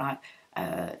talking about like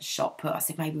shot put. I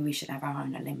said maybe we should have our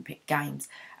own Olympic games.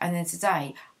 And then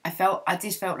today I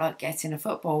did felt like getting a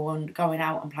football and going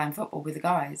out and playing football with the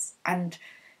guys. And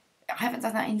I haven't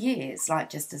done that in years, like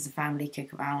just as a family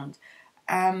kick around.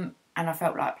 And I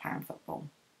felt like playing football.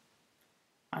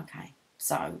 Okay,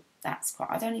 so that's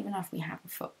quite. I don't even know if we have a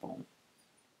football.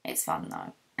 It's fun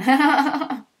though.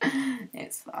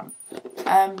 It's fun.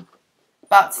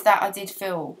 But that I did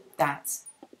feel that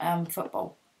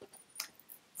football.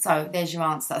 So there's your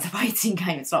answer. The waiting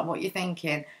game. It's like what you're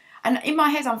thinking. And in my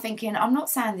head I'm thinking, I'm not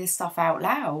saying this stuff out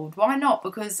loud. Why not?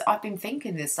 Because I've been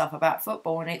thinking this stuff about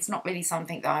football, and it's not really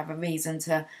something that I have a reason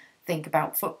to think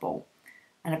about football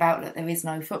and about that there is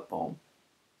no football.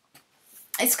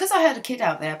 It's because I heard a kid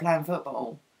out there playing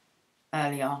football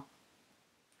earlier.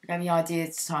 Gave me the idea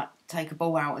to take a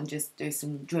ball out and just do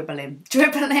some dribbling.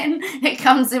 Dribbling! It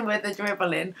comes in with the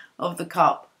dribbling of the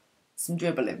cup. Some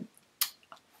dribbling.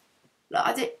 Look,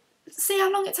 I did. See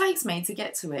how long it takes me to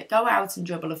get to it. Go out and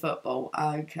dribble a football.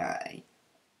 Okay.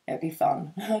 It'll be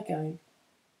fun. Okay.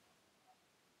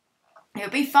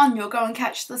 It'll be fun. You'll go and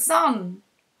catch the sun.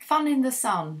 Fun in the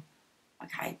sun.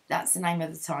 Okay, that's the name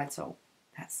of the title.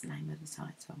 That's the name of the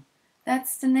title.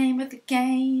 That's the name of the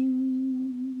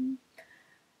game.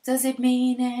 Does it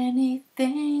mean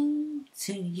anything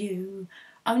to you?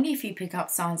 Only if you pick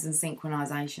up signs and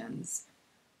synchronizations.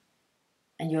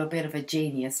 And you're a bit of a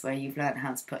genius where you've learned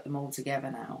how to put them all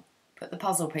together now. Put the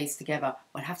puzzle piece together.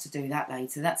 We'll have to do that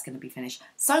later. That's going to be finished.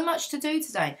 So much to do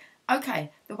today.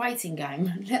 Okay, the waiting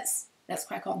game. Let's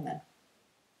crack on then.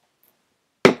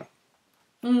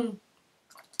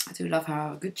 I do love how I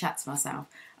have a good chat to myself.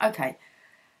 Okay.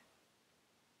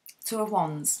 Two of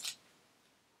Wands.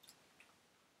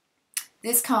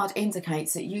 This card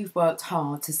indicates that you've worked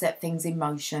hard to set things in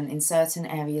motion in certain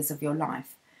areas of your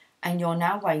life, and you're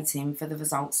now waiting for the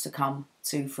results to come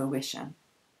to fruition.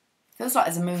 Feels like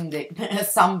there's a moon dip, a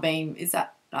sunbeam. Is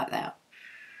that like that?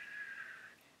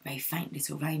 Very faint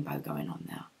little rainbow going on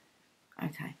there.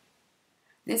 Okay.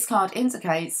 This card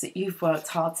indicates that you've worked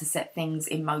hard to set things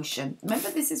in motion. Remember,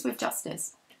 this is with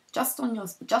justice.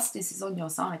 Justice is on your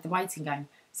side. The waiting game.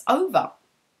 It's over.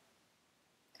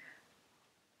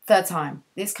 Third time,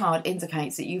 this card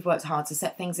indicates that you've worked hard to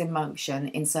set things in motion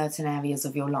in certain areas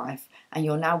of your life, and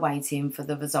you're now waiting for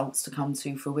the results to come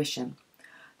to fruition.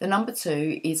 The number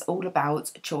 2 is all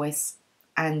about choice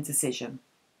and decision.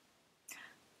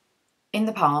 In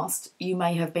the past, you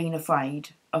may have been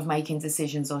afraid of making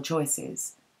decisions or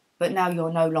choices, but now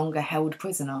you're no longer held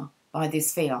prisoner by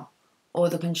this fear or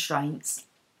the constraints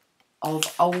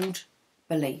of old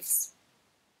beliefs.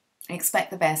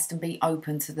 Expect the best and be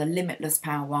open to the limitless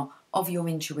power of your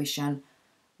intuition,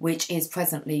 which is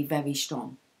presently very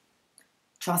strong.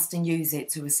 Trust and use it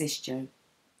to assist you.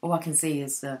 All I can see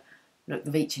is the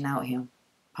reaching out here,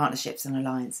 partnerships and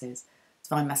alliances,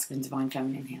 divine masculine, divine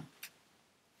feminine here.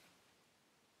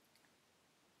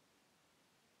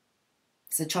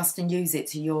 So trust and use it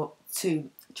to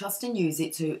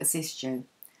assist you.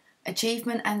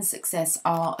 Achievement and success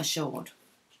are assured.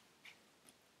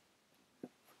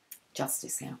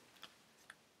 Justice here.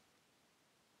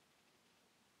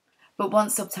 But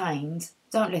once obtained,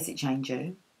 don't let it change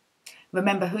you.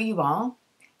 Remember who you are,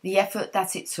 the effort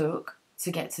that it took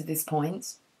to get to this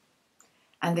point,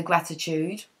 and the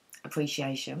gratitude,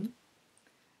 appreciation,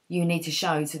 you need to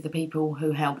show to the people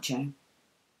who helped you.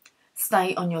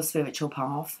 Stay on your spiritual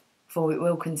path, for it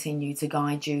will continue to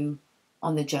guide you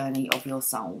on the journey of your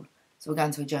soul. So we're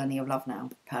going to a journey of love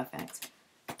now. Perfect.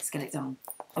 Let's get it done.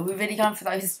 Are we really going for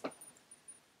those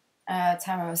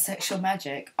tarot of sexual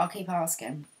magic? I'll keep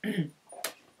asking.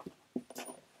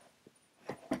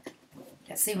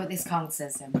 Let's see what this card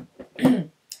says then.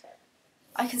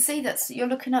 I can see that you're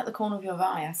looking at the corner of your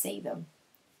eye. I see them.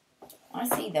 I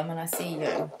see them and I see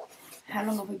you. How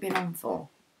long have we been on for?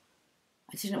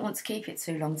 I didn't want to keep it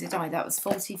too long, did I? That was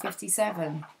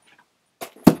 40:57.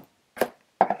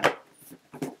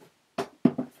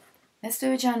 Let's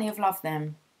do a journey of love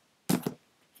then.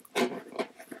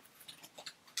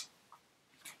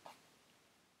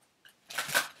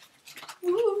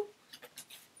 Woo.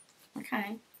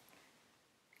 Okay.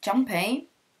 Jumpy.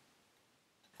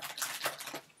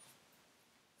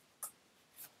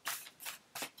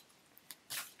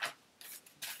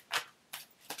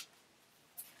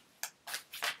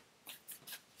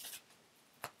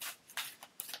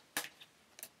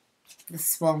 The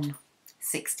Swan,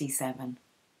 67.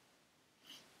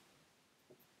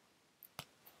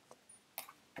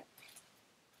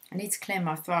 I need to clear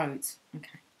my throat.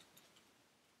 Okay.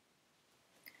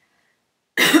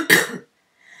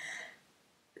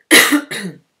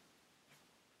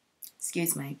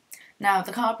 Excuse me. Now,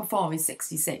 the card before is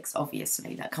 66,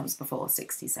 obviously. That comes before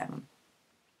 67.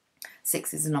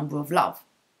 6 is a number of love.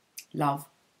 Love,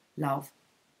 love.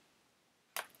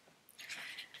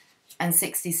 And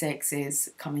 66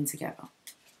 is coming together.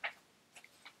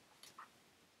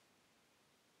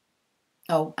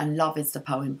 Oh, and love is the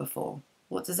poem before.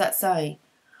 What does that say?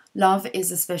 Love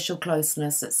is a special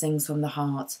closeness that sings from the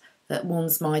heart, that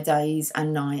warms my days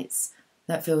and nights,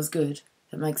 that feels good,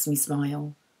 that makes me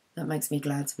smile, that makes me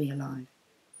glad to be alive.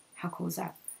 How cool is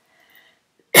that?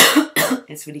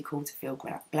 It's really cool to feel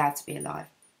glad to be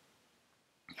alive.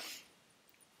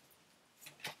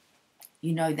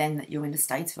 You know then that you're in a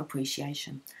state of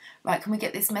appreciation. Right, can we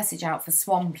get this message out for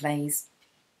Swan, please?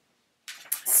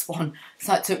 Swan.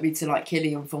 So it took me to like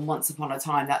Killian from Once Upon a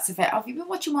Time. That's a fair. Have you been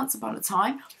watching Once Upon a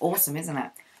Time? Awesome, isn't it?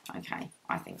 Okay,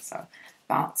 I think so.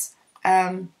 But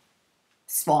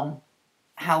Swan.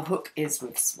 How Hook is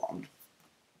with Swan.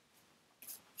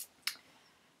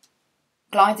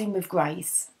 Gliding with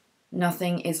grace.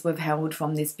 Nothing is withheld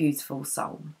from this beautiful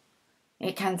soul.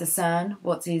 It can discern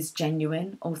what is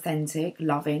genuine, authentic,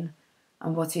 loving,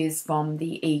 and what is from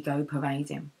the ego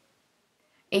parading.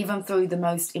 Even through the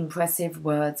most impressive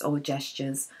words or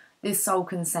gestures, this soul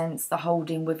can sense the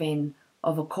holding within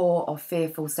of a core of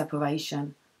fearful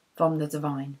separation from the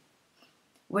divine.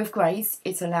 With grace,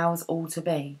 it allows all to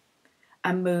be,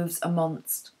 and moves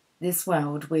amongst this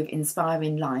world with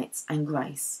inspiring light and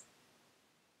grace.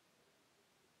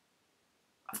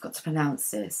 I've got to pronounce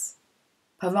this.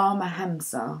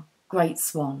 Paramahamsa, great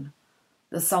swan,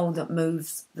 the soul that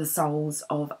moves the souls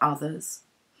of others,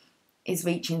 is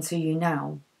reaching to you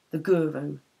now, the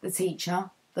guru, the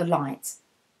teacher, the light,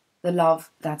 the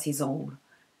love that is all.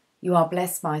 You are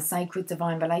blessed by a sacred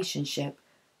divine relationship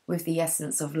with the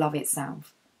essence of love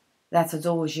itself, that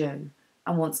adores you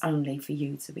and wants only for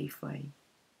you to be free.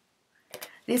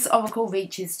 This oracle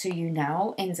reaches to you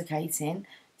now, indicating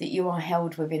that you are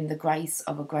held within the grace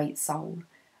of a great soul,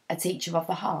 a teacher of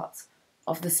the heart,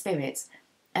 of the spirit,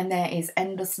 and there is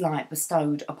endless light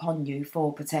bestowed upon you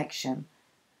for protection.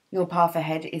 Your path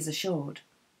ahead is assured.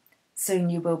 Soon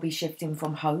you will be shifting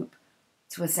from hope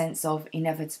to a sense of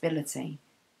inevitability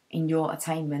in your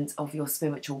attainment of your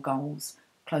spiritual goals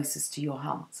closest to your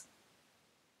heart.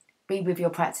 Be with your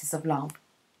practice of love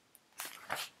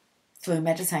through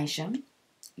meditation,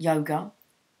 yoga,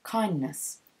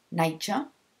 kindness, nature,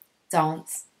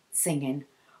 dance, singing,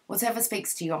 whatever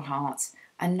speaks to your heart,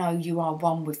 and know you are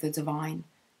one with the divine,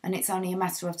 and it's only a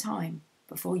matter of time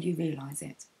before you realise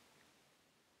it.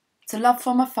 To love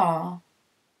from afar,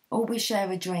 all we share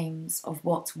are dreams of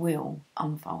what will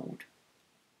unfold.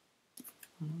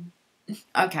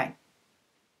 Okay.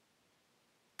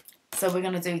 So we're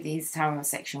going to do these tarot of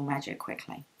sexual magic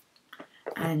quickly.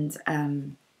 And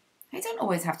they don't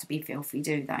always have to be filthy,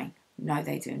 do they? No,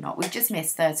 they do not. We've just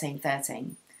missed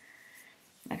 1313.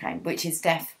 Okay, which is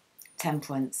death,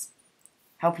 temperance,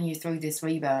 helping you through this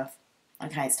rebirth.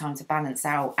 Okay, it's time to balance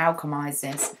out, alchemize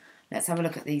this. Let's have a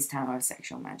look at these Tower of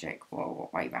Sexual Magic. Whoa,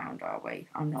 what way round are we?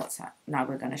 I'm not... No,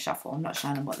 we're going to shuffle. I'm not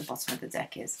showing them what the bottom of the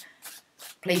deck is.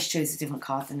 Please choose a different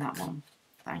card than that one.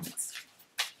 Thanks.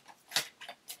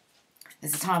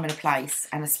 There's a time and a place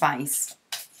and a space.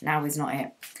 Now is not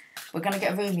it. We're going to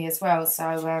get a roomie as well,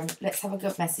 so let's have a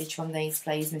good message from these,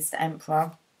 please, Mr.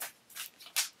 Emperor.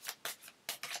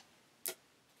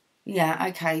 Yeah,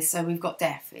 okay, so we've got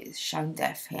death. It's shown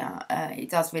death here. It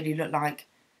does really look like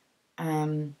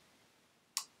the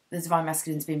Divine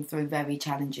Masculine's been through very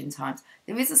challenging times.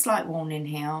 There is a slight warning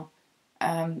here.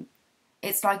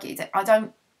 It's like I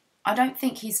don't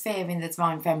think he's fearing the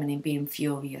Divine Feminine being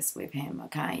furious with him,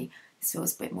 okay? This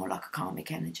feels a bit more like a karmic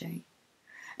energy.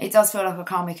 It does feel like a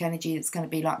karmic energy that's going to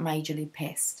be like majorly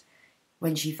pissed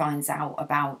when she finds out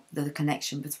about the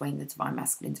connection between the Divine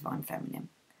Masculine and Divine Feminine.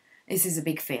 This is a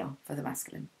big fear for the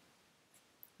masculine.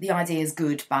 The idea is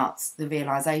good, but the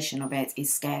realisation of it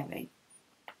is scary.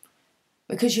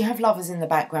 Because you have lovers in the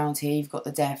background here, you've got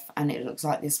the death, and it looks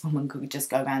like this woman could just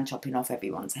go around chopping off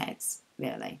everyone's heads,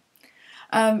 really.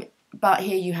 But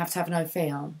here you have to have no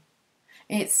fear.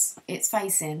 It's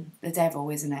facing the devil,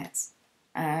 isn't it?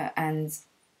 And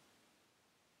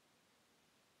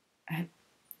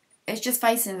it's just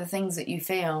facing the things that you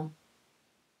feel.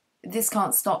 This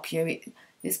can't stop you.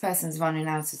 This person's running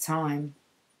out of time.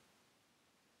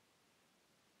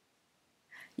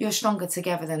 You're stronger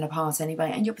together than apart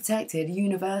anyway, and you're protected,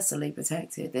 universally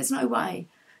protected. There's no way.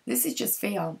 This is just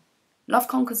fear. Love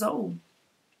conquers all.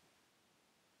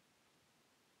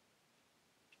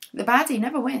 The baddie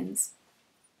never wins.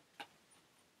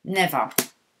 Never.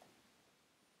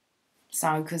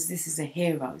 So, because this is a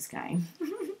hero's game.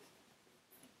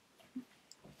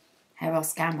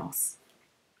 Heros Gamos.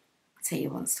 Tia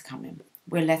wants to come in.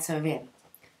 We'll let her in.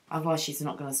 Otherwise she's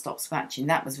not going to stop scratching.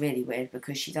 That was really weird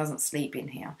because she doesn't sleep in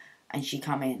here. And she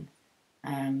come in.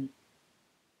 When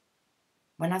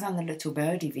I done the little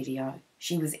birdie video,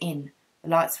 she was in. The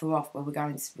lights were off. We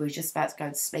were just about to go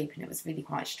to sleep, and it was really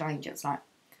quite strange. It was like,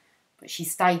 but she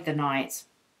stayed the night.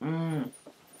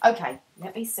 Okay,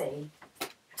 let me see.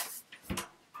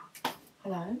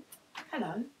 Hello?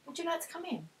 Hello? Would you like to come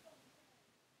in?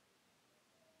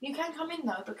 You can come in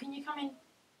though, but can you come in?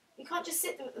 You can't just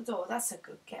sit there at the door. That's a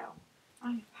good girl.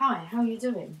 Oh, hi, how are you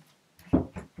doing?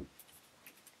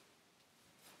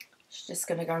 She's just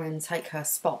going to go and take her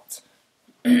spot.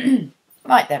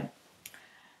 Right then.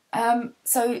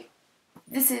 So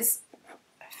this is,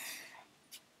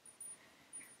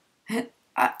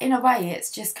 in a way, it's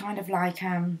just kind of like,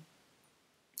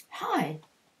 hi,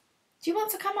 do you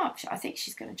want to come up? I think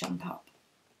she's going to jump up.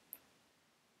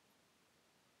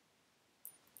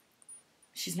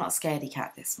 She's not a scaredy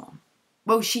cat, this one.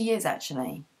 Well, she is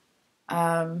actually.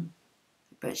 But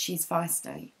she's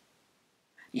feisty.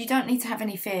 You don't need to have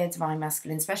any fear, Divine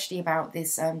Masculine, especially about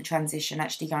this transition,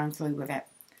 actually going through with it.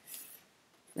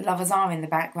 The lovers are in the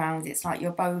background. It's like you're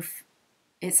both...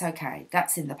 It's okay.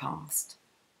 That's in the past.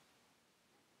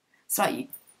 It's like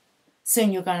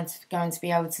soon you're going to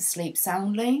be able to sleep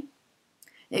soundly.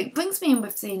 It brings me in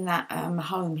with seeing that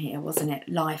home here, wasn't it?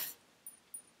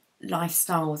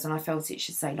 Lifestyles, and I felt it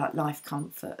should say like life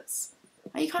comforts.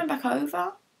 Are you coming back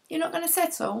over? You're not going to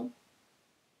settle?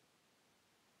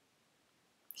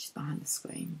 She's behind the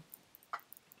screen.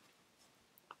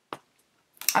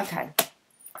 Okay.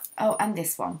 Oh, and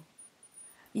this one.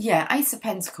 Yeah, Ace of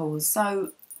Pentacles.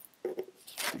 So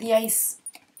the Ace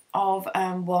of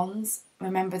Wands.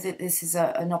 Remember that this is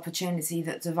an opportunity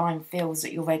that Divine feels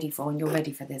that you're ready for, and you're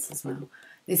ready for this as well.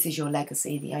 This is your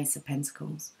legacy, the Ace of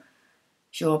Pentacles.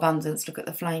 It's your abundance. Look at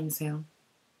the flames here.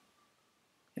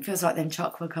 It feels like them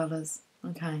chakra colours.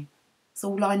 Okay. It's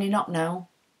all lining up now.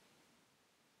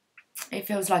 It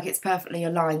feels like it's perfectly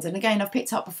aligned. And again, I've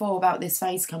picked up before about this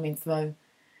phase coming through.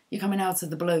 You're coming out of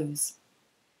the blues.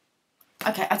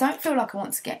 Okay, I don't feel like I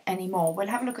want to get any more. We'll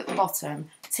have a look at the bottom.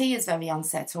 T is very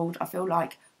unsettled. I feel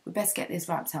like we best get this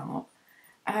wrapped up.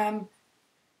 And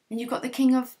you've got the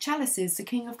King of Chalices, the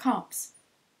King of Cups.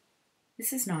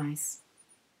 This is nice.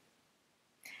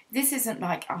 This isn't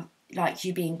like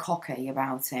you being cocky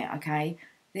about it, okay?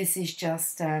 This is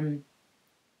just...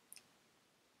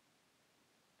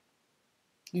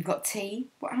 You've got tea.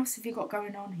 What else have you got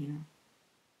going on here?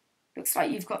 Looks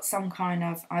like you've got some kind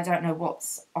of... I don't know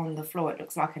what's on the floor. It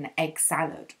looks like an egg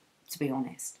salad, to be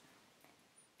honest.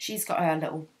 She's got her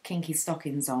little kinky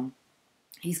stockings on.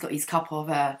 He's got his cup of...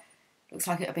 looks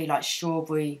like it'll be like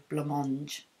strawberry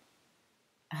blancmange.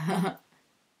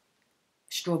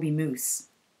 Strawberry mousse.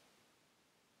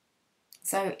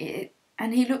 So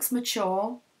and he looks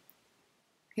mature.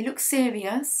 He looks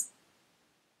serious.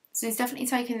 So he's definitely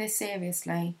taking this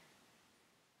seriously.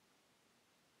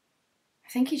 I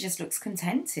think he just looks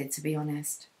contented, to be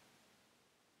honest.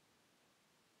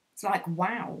 It's like,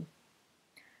 wow.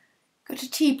 Got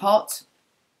a teapot.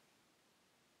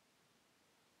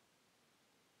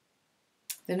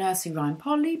 The nursery rhyme.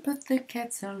 Polly, put the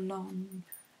kettle on.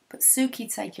 But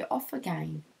Suki, take it off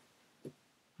again.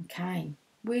 Okay.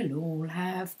 We'll all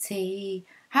have tea.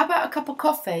 How about a cup of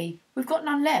coffee? We've got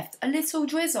none left. A little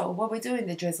drizzle. Well, we're doing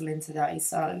the drizzling today,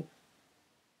 so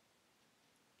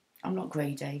I'm not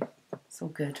greedy. It's all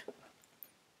good.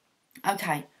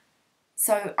 Okay.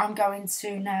 So I'm going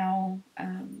to now...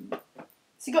 so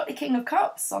you got the King of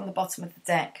Cups on the bottom of the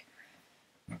deck.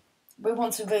 We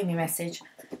want a roomy message.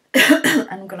 And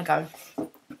I'm going to go.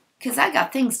 Because I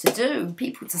got things to do.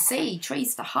 People to see.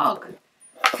 Trees to hug.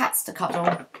 Cats to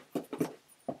cuddle.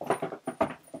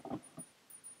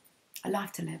 A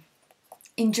life to live.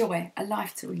 Enjoy. A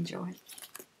life to enjoy.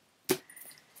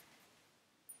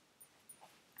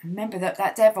 Remember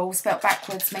that devil spelt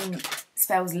backwards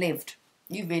spells lived.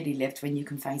 You really lived when you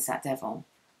can face that devil.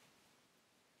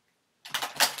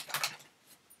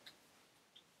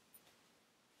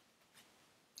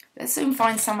 They'll soon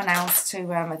find someone else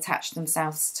to attach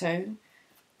themselves to.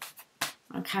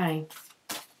 Okay.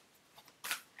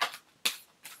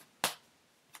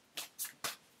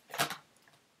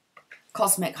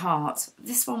 Cosmic Heart.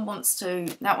 This one wants to...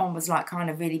 That one was like kind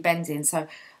of really bending. So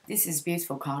this is a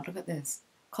beautiful card. Look at this.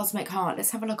 Cosmic Heart.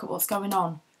 Let's have a look at what's going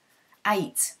on.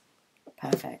 8.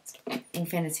 Perfect.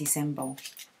 Infinity symbol.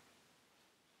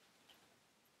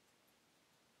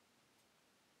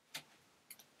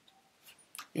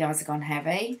 The eyes have gone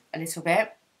heavy a little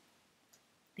bit.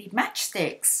 Need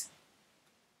matchsticks.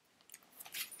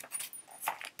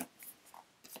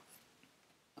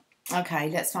 Okay,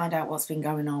 let's find out what's been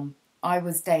going on. I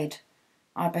was dead.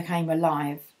 I became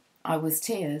alive. I was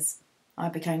tears. I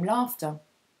became laughter.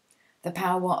 The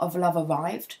power of love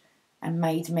arrived and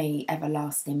made me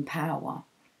everlasting power.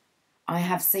 I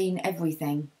have seen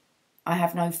everything. I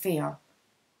have no fear.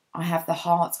 I have the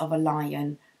heart of a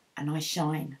lion and I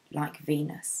shine like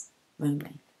Venus.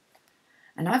 Rumi.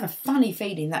 And I have a funny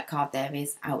feeling that card there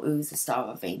is Our Ooze, a Star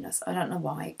of Venus. I don't know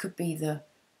why. It could be the...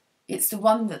 It's the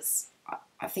one that's...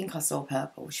 I think I saw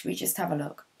purple. Should we just have a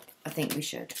look? I think we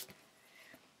should.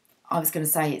 I was going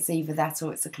to say it's either that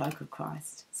or it's the Cloak of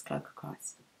Christ. It's Cloak of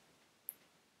Christ.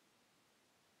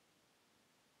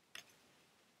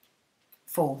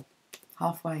 4.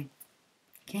 Halfway.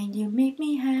 Can you meet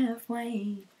me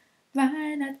halfway?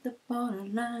 Right at the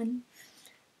borderline.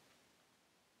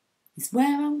 It's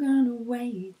where I'm gonna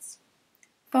wait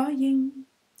for you.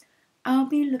 I'll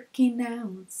be looking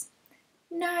out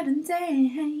night and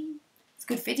day. It's a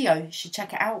good video. You should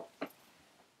check it out.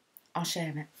 I'll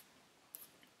share it.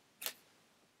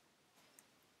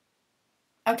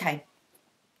 Okay.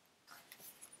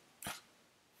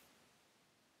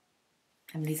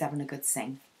 Emily's having a good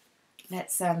sing.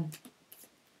 Let's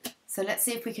so let's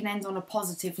see if we can end on a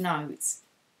positive note.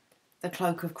 The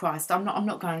Cloak of Christ. I'm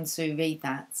not going to read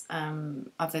that.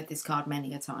 I've read this card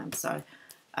many a time, so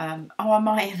oh, I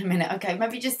might in a minute. Okay,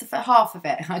 maybe just half of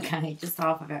it. Okay, just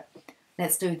half of it.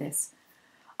 Let's do this.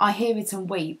 I hear it and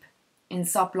weep in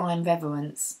sublime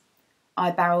reverence.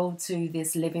 I bow to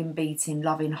this living, beating,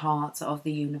 loving heart of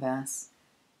the universe.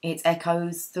 It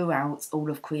echoes throughout all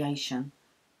of creation.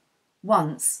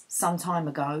 Once, some time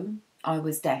ago, I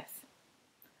was deaf.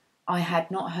 I had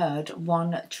not heard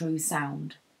one true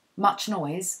sound. Much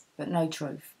noise, but no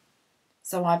truth.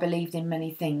 So I believed in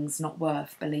many things not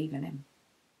worth believing in.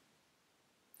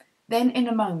 Then, in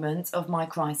a moment of my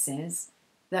crisis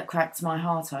that cracked my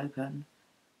heart open,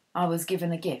 I was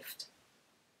given a gift.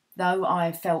 Though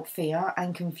I felt fear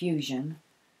and confusion,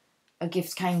 a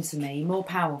gift came to me more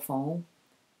powerful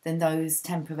than those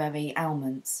temporary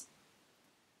ailments.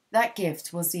 That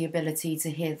gift was the ability to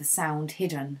hear the sound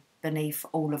hidden beneath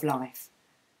all of life.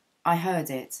 I heard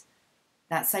it,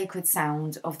 that sacred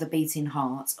sound of the beating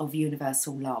heart of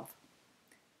universal love.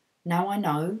 Now I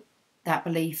know that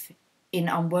belief in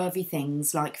unworthy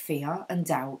things like fear and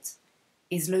doubt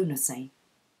is lunacy.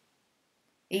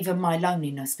 Even my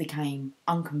loneliness became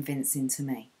unconvincing to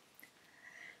me.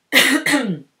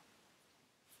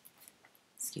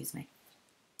 Excuse me.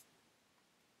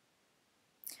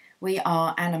 We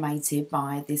are animated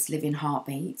by this living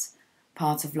heartbeat,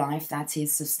 part of life that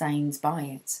is sustained by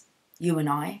it. You and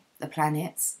I, the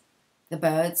planets, the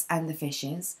birds and the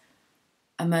fishes,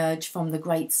 emerge from the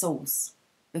great source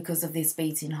because of this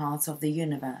beating heart of the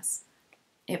universe.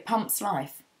 It pumps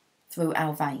life through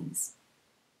our veins.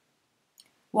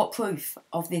 What proof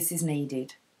of this is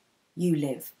needed? You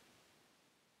live.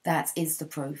 That is the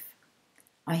proof.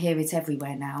 I hear it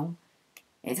everywhere now.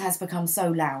 It has become so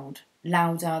loud,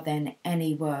 louder than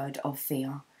any word of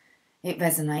fear. It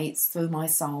resonates through my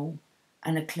soul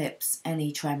and eclipses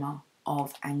any tremor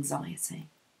of anxiety.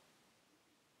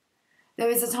 There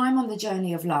is a time on the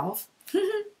journey of love.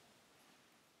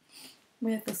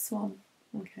 Where's the swan?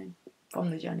 Okay, from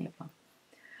the journey of love.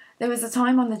 There is a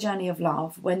time on the journey of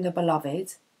love when the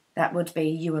beloved, that would be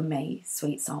you and me,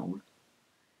 sweet soul,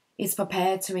 is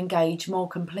prepared to engage more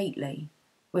completely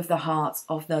with the heart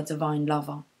of the divine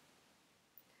lover.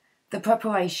 The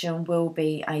preparation will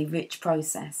be a rich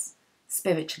process,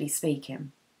 spiritually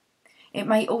speaking. It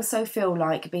may also feel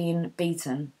like being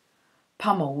beaten,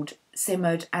 pummeled,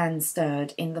 simmered and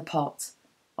stirred in the pot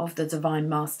of the divine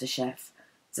master chef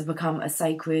to become a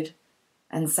sacred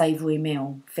and savoury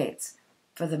meal fit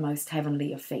for the most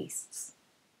heavenly of feasts.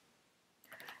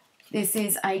 This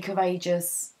is a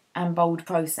courageous and bold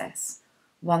process,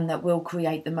 one that will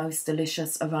create the most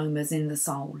delicious aromas in the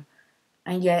soul,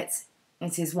 and yet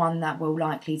it is one that will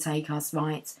likely take us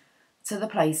right to the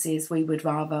places we would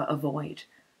rather avoid,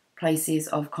 places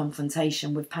of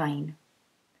confrontation with pain,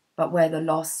 but where the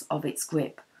loss of its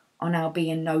grip on our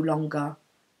being no longer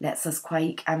lets us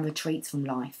quake and retreat from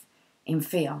life in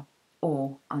fear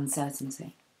or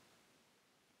uncertainty.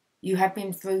 You have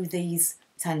been through these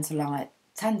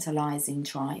tantalizing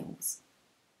trials.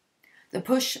 The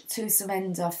push to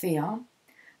surrender fear,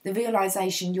 the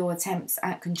realization your attempts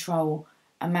at control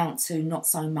amount to not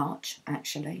so much,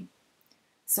 actually.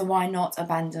 So why not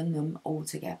abandon them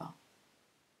altogether?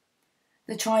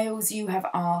 The trials you have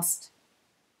asked.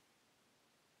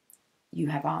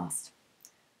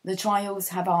 The trials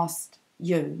have asked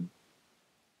you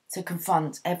to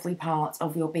confront every part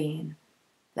of your being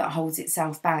that holds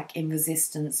itself back in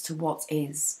resistance to what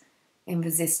is, in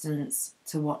resistance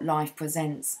to what life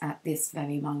presents at this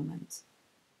very moment.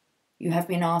 You have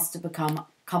been asked to become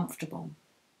comfortable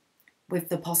with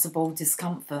the possible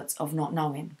discomfort of not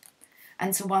knowing,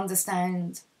 and to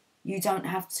understand you don't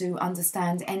have to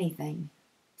understand anything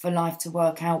for life to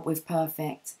work out with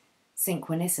perfect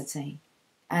synchronicity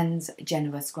and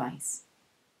generous grace.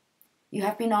 You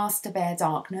have been asked to bear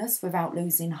darkness without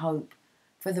losing hope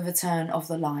for the return of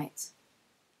the light.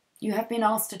 You have been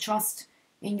asked to trust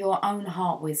in your own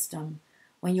heart wisdom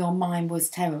when your mind was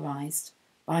terrorized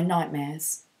by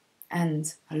nightmares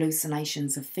and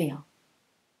hallucinations of fear.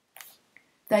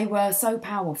 They were so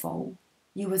powerful,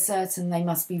 you were certain they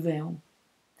must be real,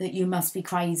 that you must be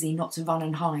crazy not to run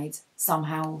and hide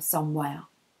somehow, somewhere.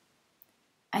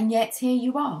 And yet here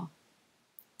you are,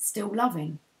 still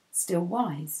loving, still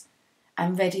wise,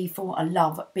 and ready for a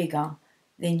love bigger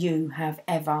than you have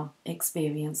ever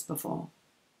experienced before.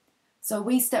 So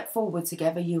we step forward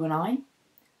together, you and I.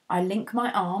 I link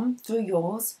my arm through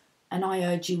yours and I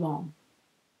urge you on.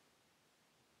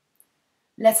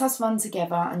 Let us run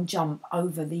together and jump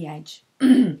over the edge.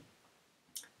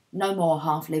 No more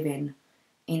half living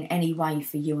in any way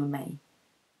for you and me.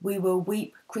 We will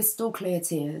weep crystal clear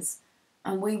tears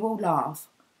and we will laugh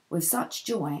with such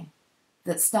joy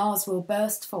that stars will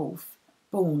burst forth,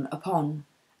 born upon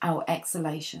our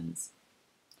exhalations.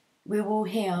 We will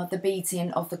hear the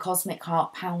beating of the cosmic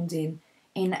heart pounding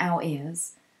in our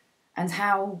ears, and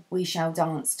how we shall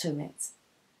dance to it.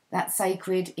 That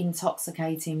sacred,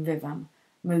 intoxicating rhythm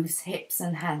moves hips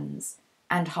and hands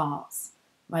and hearts,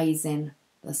 raising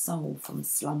the soul from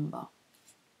slumber.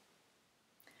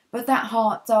 But that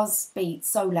heart does beat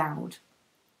so loud,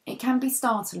 it can be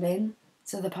startling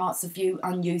to the parts of you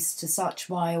unused to such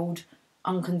wild,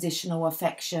 unconditional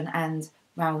affection and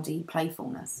rowdy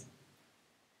playfulness.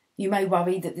 You may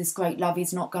worry that this great love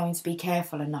is not going to be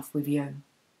careful enough with you.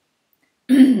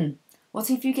 What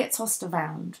if you get tossed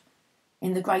around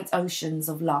in the great oceans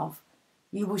of love?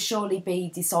 You will surely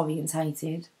be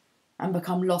disorientated and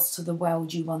become lost to the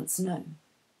world you once knew.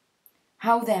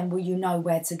 How then will you know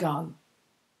where to go?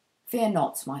 Fear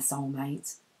not, my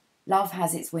soulmate. Love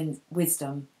has its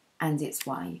wisdom and its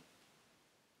way.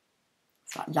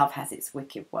 It's like love has its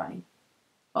wicked way.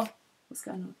 Oh, what's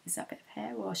going on? Is that a bit of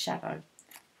hair or a shadow?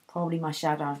 Probably my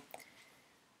shadow.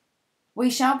 We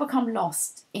shall become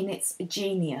lost in its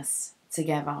genius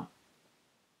together.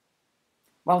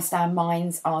 Whilst our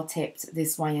minds are tipped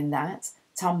this way and that,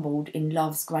 tumbled in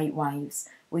love's great waves,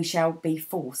 we shall be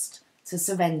forced to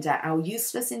surrender our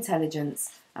useless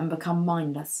intelligence and become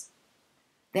mindless.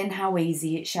 Then how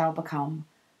easy it shall become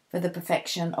for the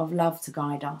perfection of love to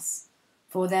guide us,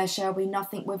 for there shall be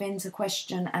nothing within to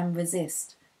question and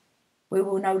resist. We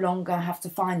will no longer have to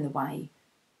find the way,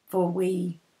 for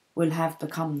we will have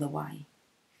become the way.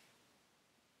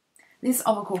 This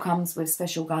oracle comes with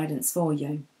special guidance for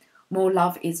you. More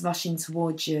love is rushing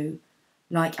towards you.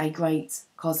 like a great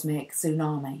cosmic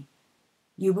tsunami.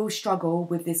 You will struggle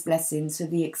with this blessing to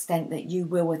the extent that you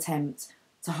will attempt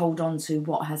to hold on to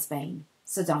what has been.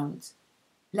 So don't.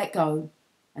 Let go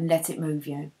and let it move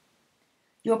you.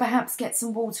 You'll perhaps get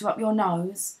some water up your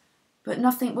nose, but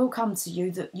nothing will come to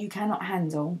you that you cannot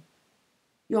handle.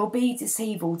 You'll be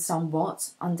dishevelled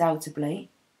somewhat, undoubtedly,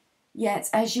 yet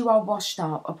as you are washed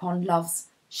up upon love's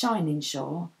shining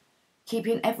shore,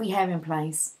 keeping every hair in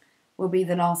place will be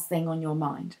the last thing on your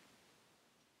mind.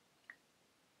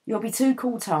 You'll be too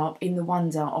caught up in the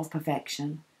wonder of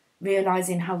perfection,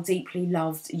 realising how deeply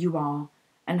loved you are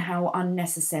and how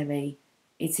unnecessary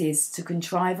it is to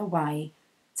contrive a way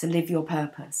to live your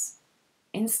purpose.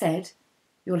 Instead,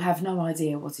 you'll have no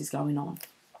idea what is going on.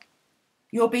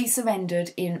 You'll be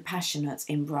surrendered in passionate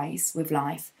embrace with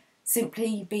life,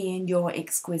 simply being your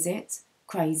exquisite,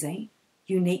 crazy,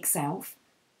 unique self,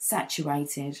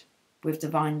 saturated with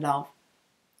divine love.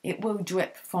 It will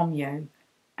drip from you,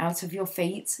 out of your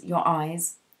feet, your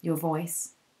eyes, your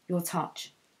voice, your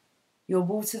touch. You'll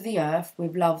water the earth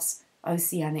with love's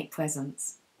oceanic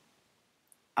presence.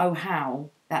 Oh, how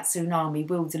that tsunami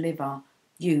will deliver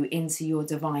you into your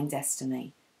divine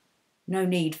destiny. No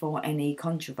need for any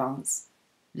contrivance.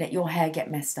 Let your hair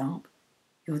get messed up.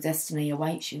 Your destiny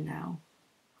awaits you now.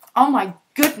 Oh my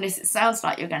goodness, it sounds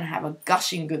like you're going to have a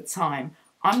gushing good time.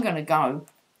 I'm going to go.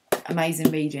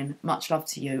 Amazing reading. Much love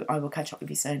to you. I will catch up with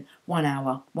you soon. 1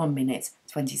 hour, 1 minute,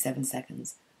 27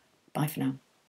 seconds. Bye for now.